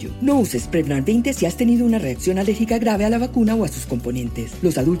de apoyo. No uses Prevnar 20 si has tenido una reacción alérgica grave a la vacuna o a sus componentes.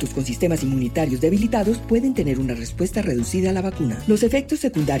 Los adultos con sistemas inmunitarios debilitados pueden tener una respuesta reducida a la vacuna. Los efectos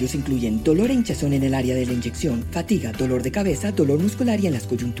secundarios incluyen dolor e hinchazón en el área de la inyección, fatiga, dolor de cabeza, dolor muscular y en las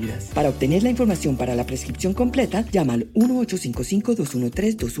coyunturas. Para obtener la información para la prescripción completa, llama al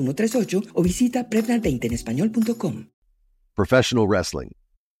 1-855-213-2138 o visita Prevnar20enespañol.com. Professional wrestling,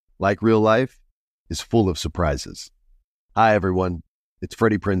 like real life, is full of surprises. Hi, everyone. It's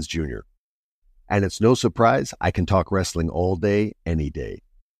Freddie Prinze Jr. And it's no surprise I can talk wrestling all day, any day.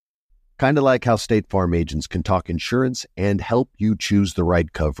 Kind of like how State Farm agents can talk insurance and help you choose the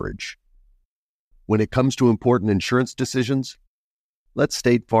right coverage. When it comes to important insurance decisions, let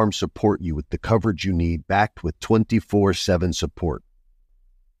State Farm support you with the coverage you need, backed with 24/7 support.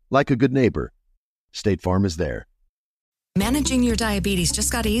 Like a good neighbor, State Farm is there. Managing your diabetes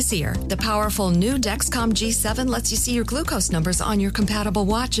just got easier. The powerful new Dexcom G7 lets you see your glucose numbers on your compatible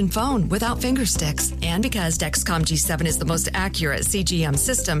watch and phone without finger sticks. And because Dexcom G7 is the most accurate CGM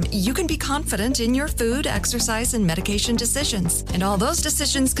system, you can be confident in your food, exercise, and medication decisions. And all those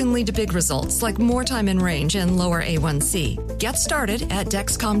decisions can lead to big results like more time in range and lower A1C. Get started at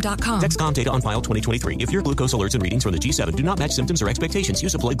Dexcom.com. Dexcom data on file 2023. If your glucose alerts and readings from the G7 do not match symptoms or expectations,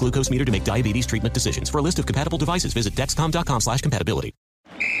 use a blood glucose meter to make diabetes treatment decisions. For a list of compatible devices, visit Dexcom.com/compatibility.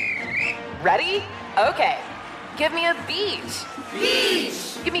 Ready? Okay. Give me a beach. Beach.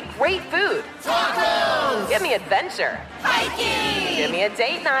 Give me great food. Tacos. Give me adventure. Hiking. Give me a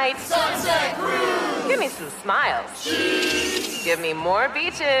date night. Sunset cruise. Give me some smiles. Cheese. Give me more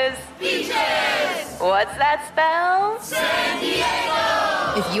beaches. Beaches. What's that spell? San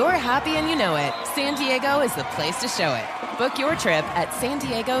Diego. If you're happy and you know it, San Diego is the place to show it. Book your trip at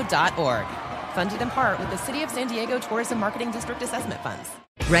sandiego.org. Funded in part with the City of San Diego Tourism Marketing District Assessment Funds.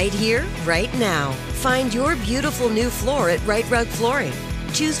 Right here, right now. Find your beautiful new floor at Right Rug Flooring.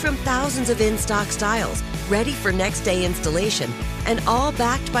 Choose from thousands of in-stock styles, ready for next day installation, and all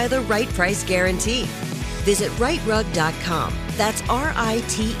backed by the right price guarantee. Visit rightrug.com. That's RITERUG.com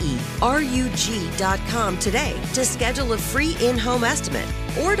today to schedule a free in-home estimate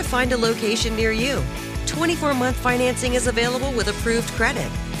or to find a location near you. 24-month financing is available with approved credit.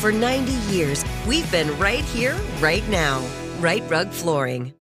 For 90 years, we've been right here, right now. Right Rug Flooring.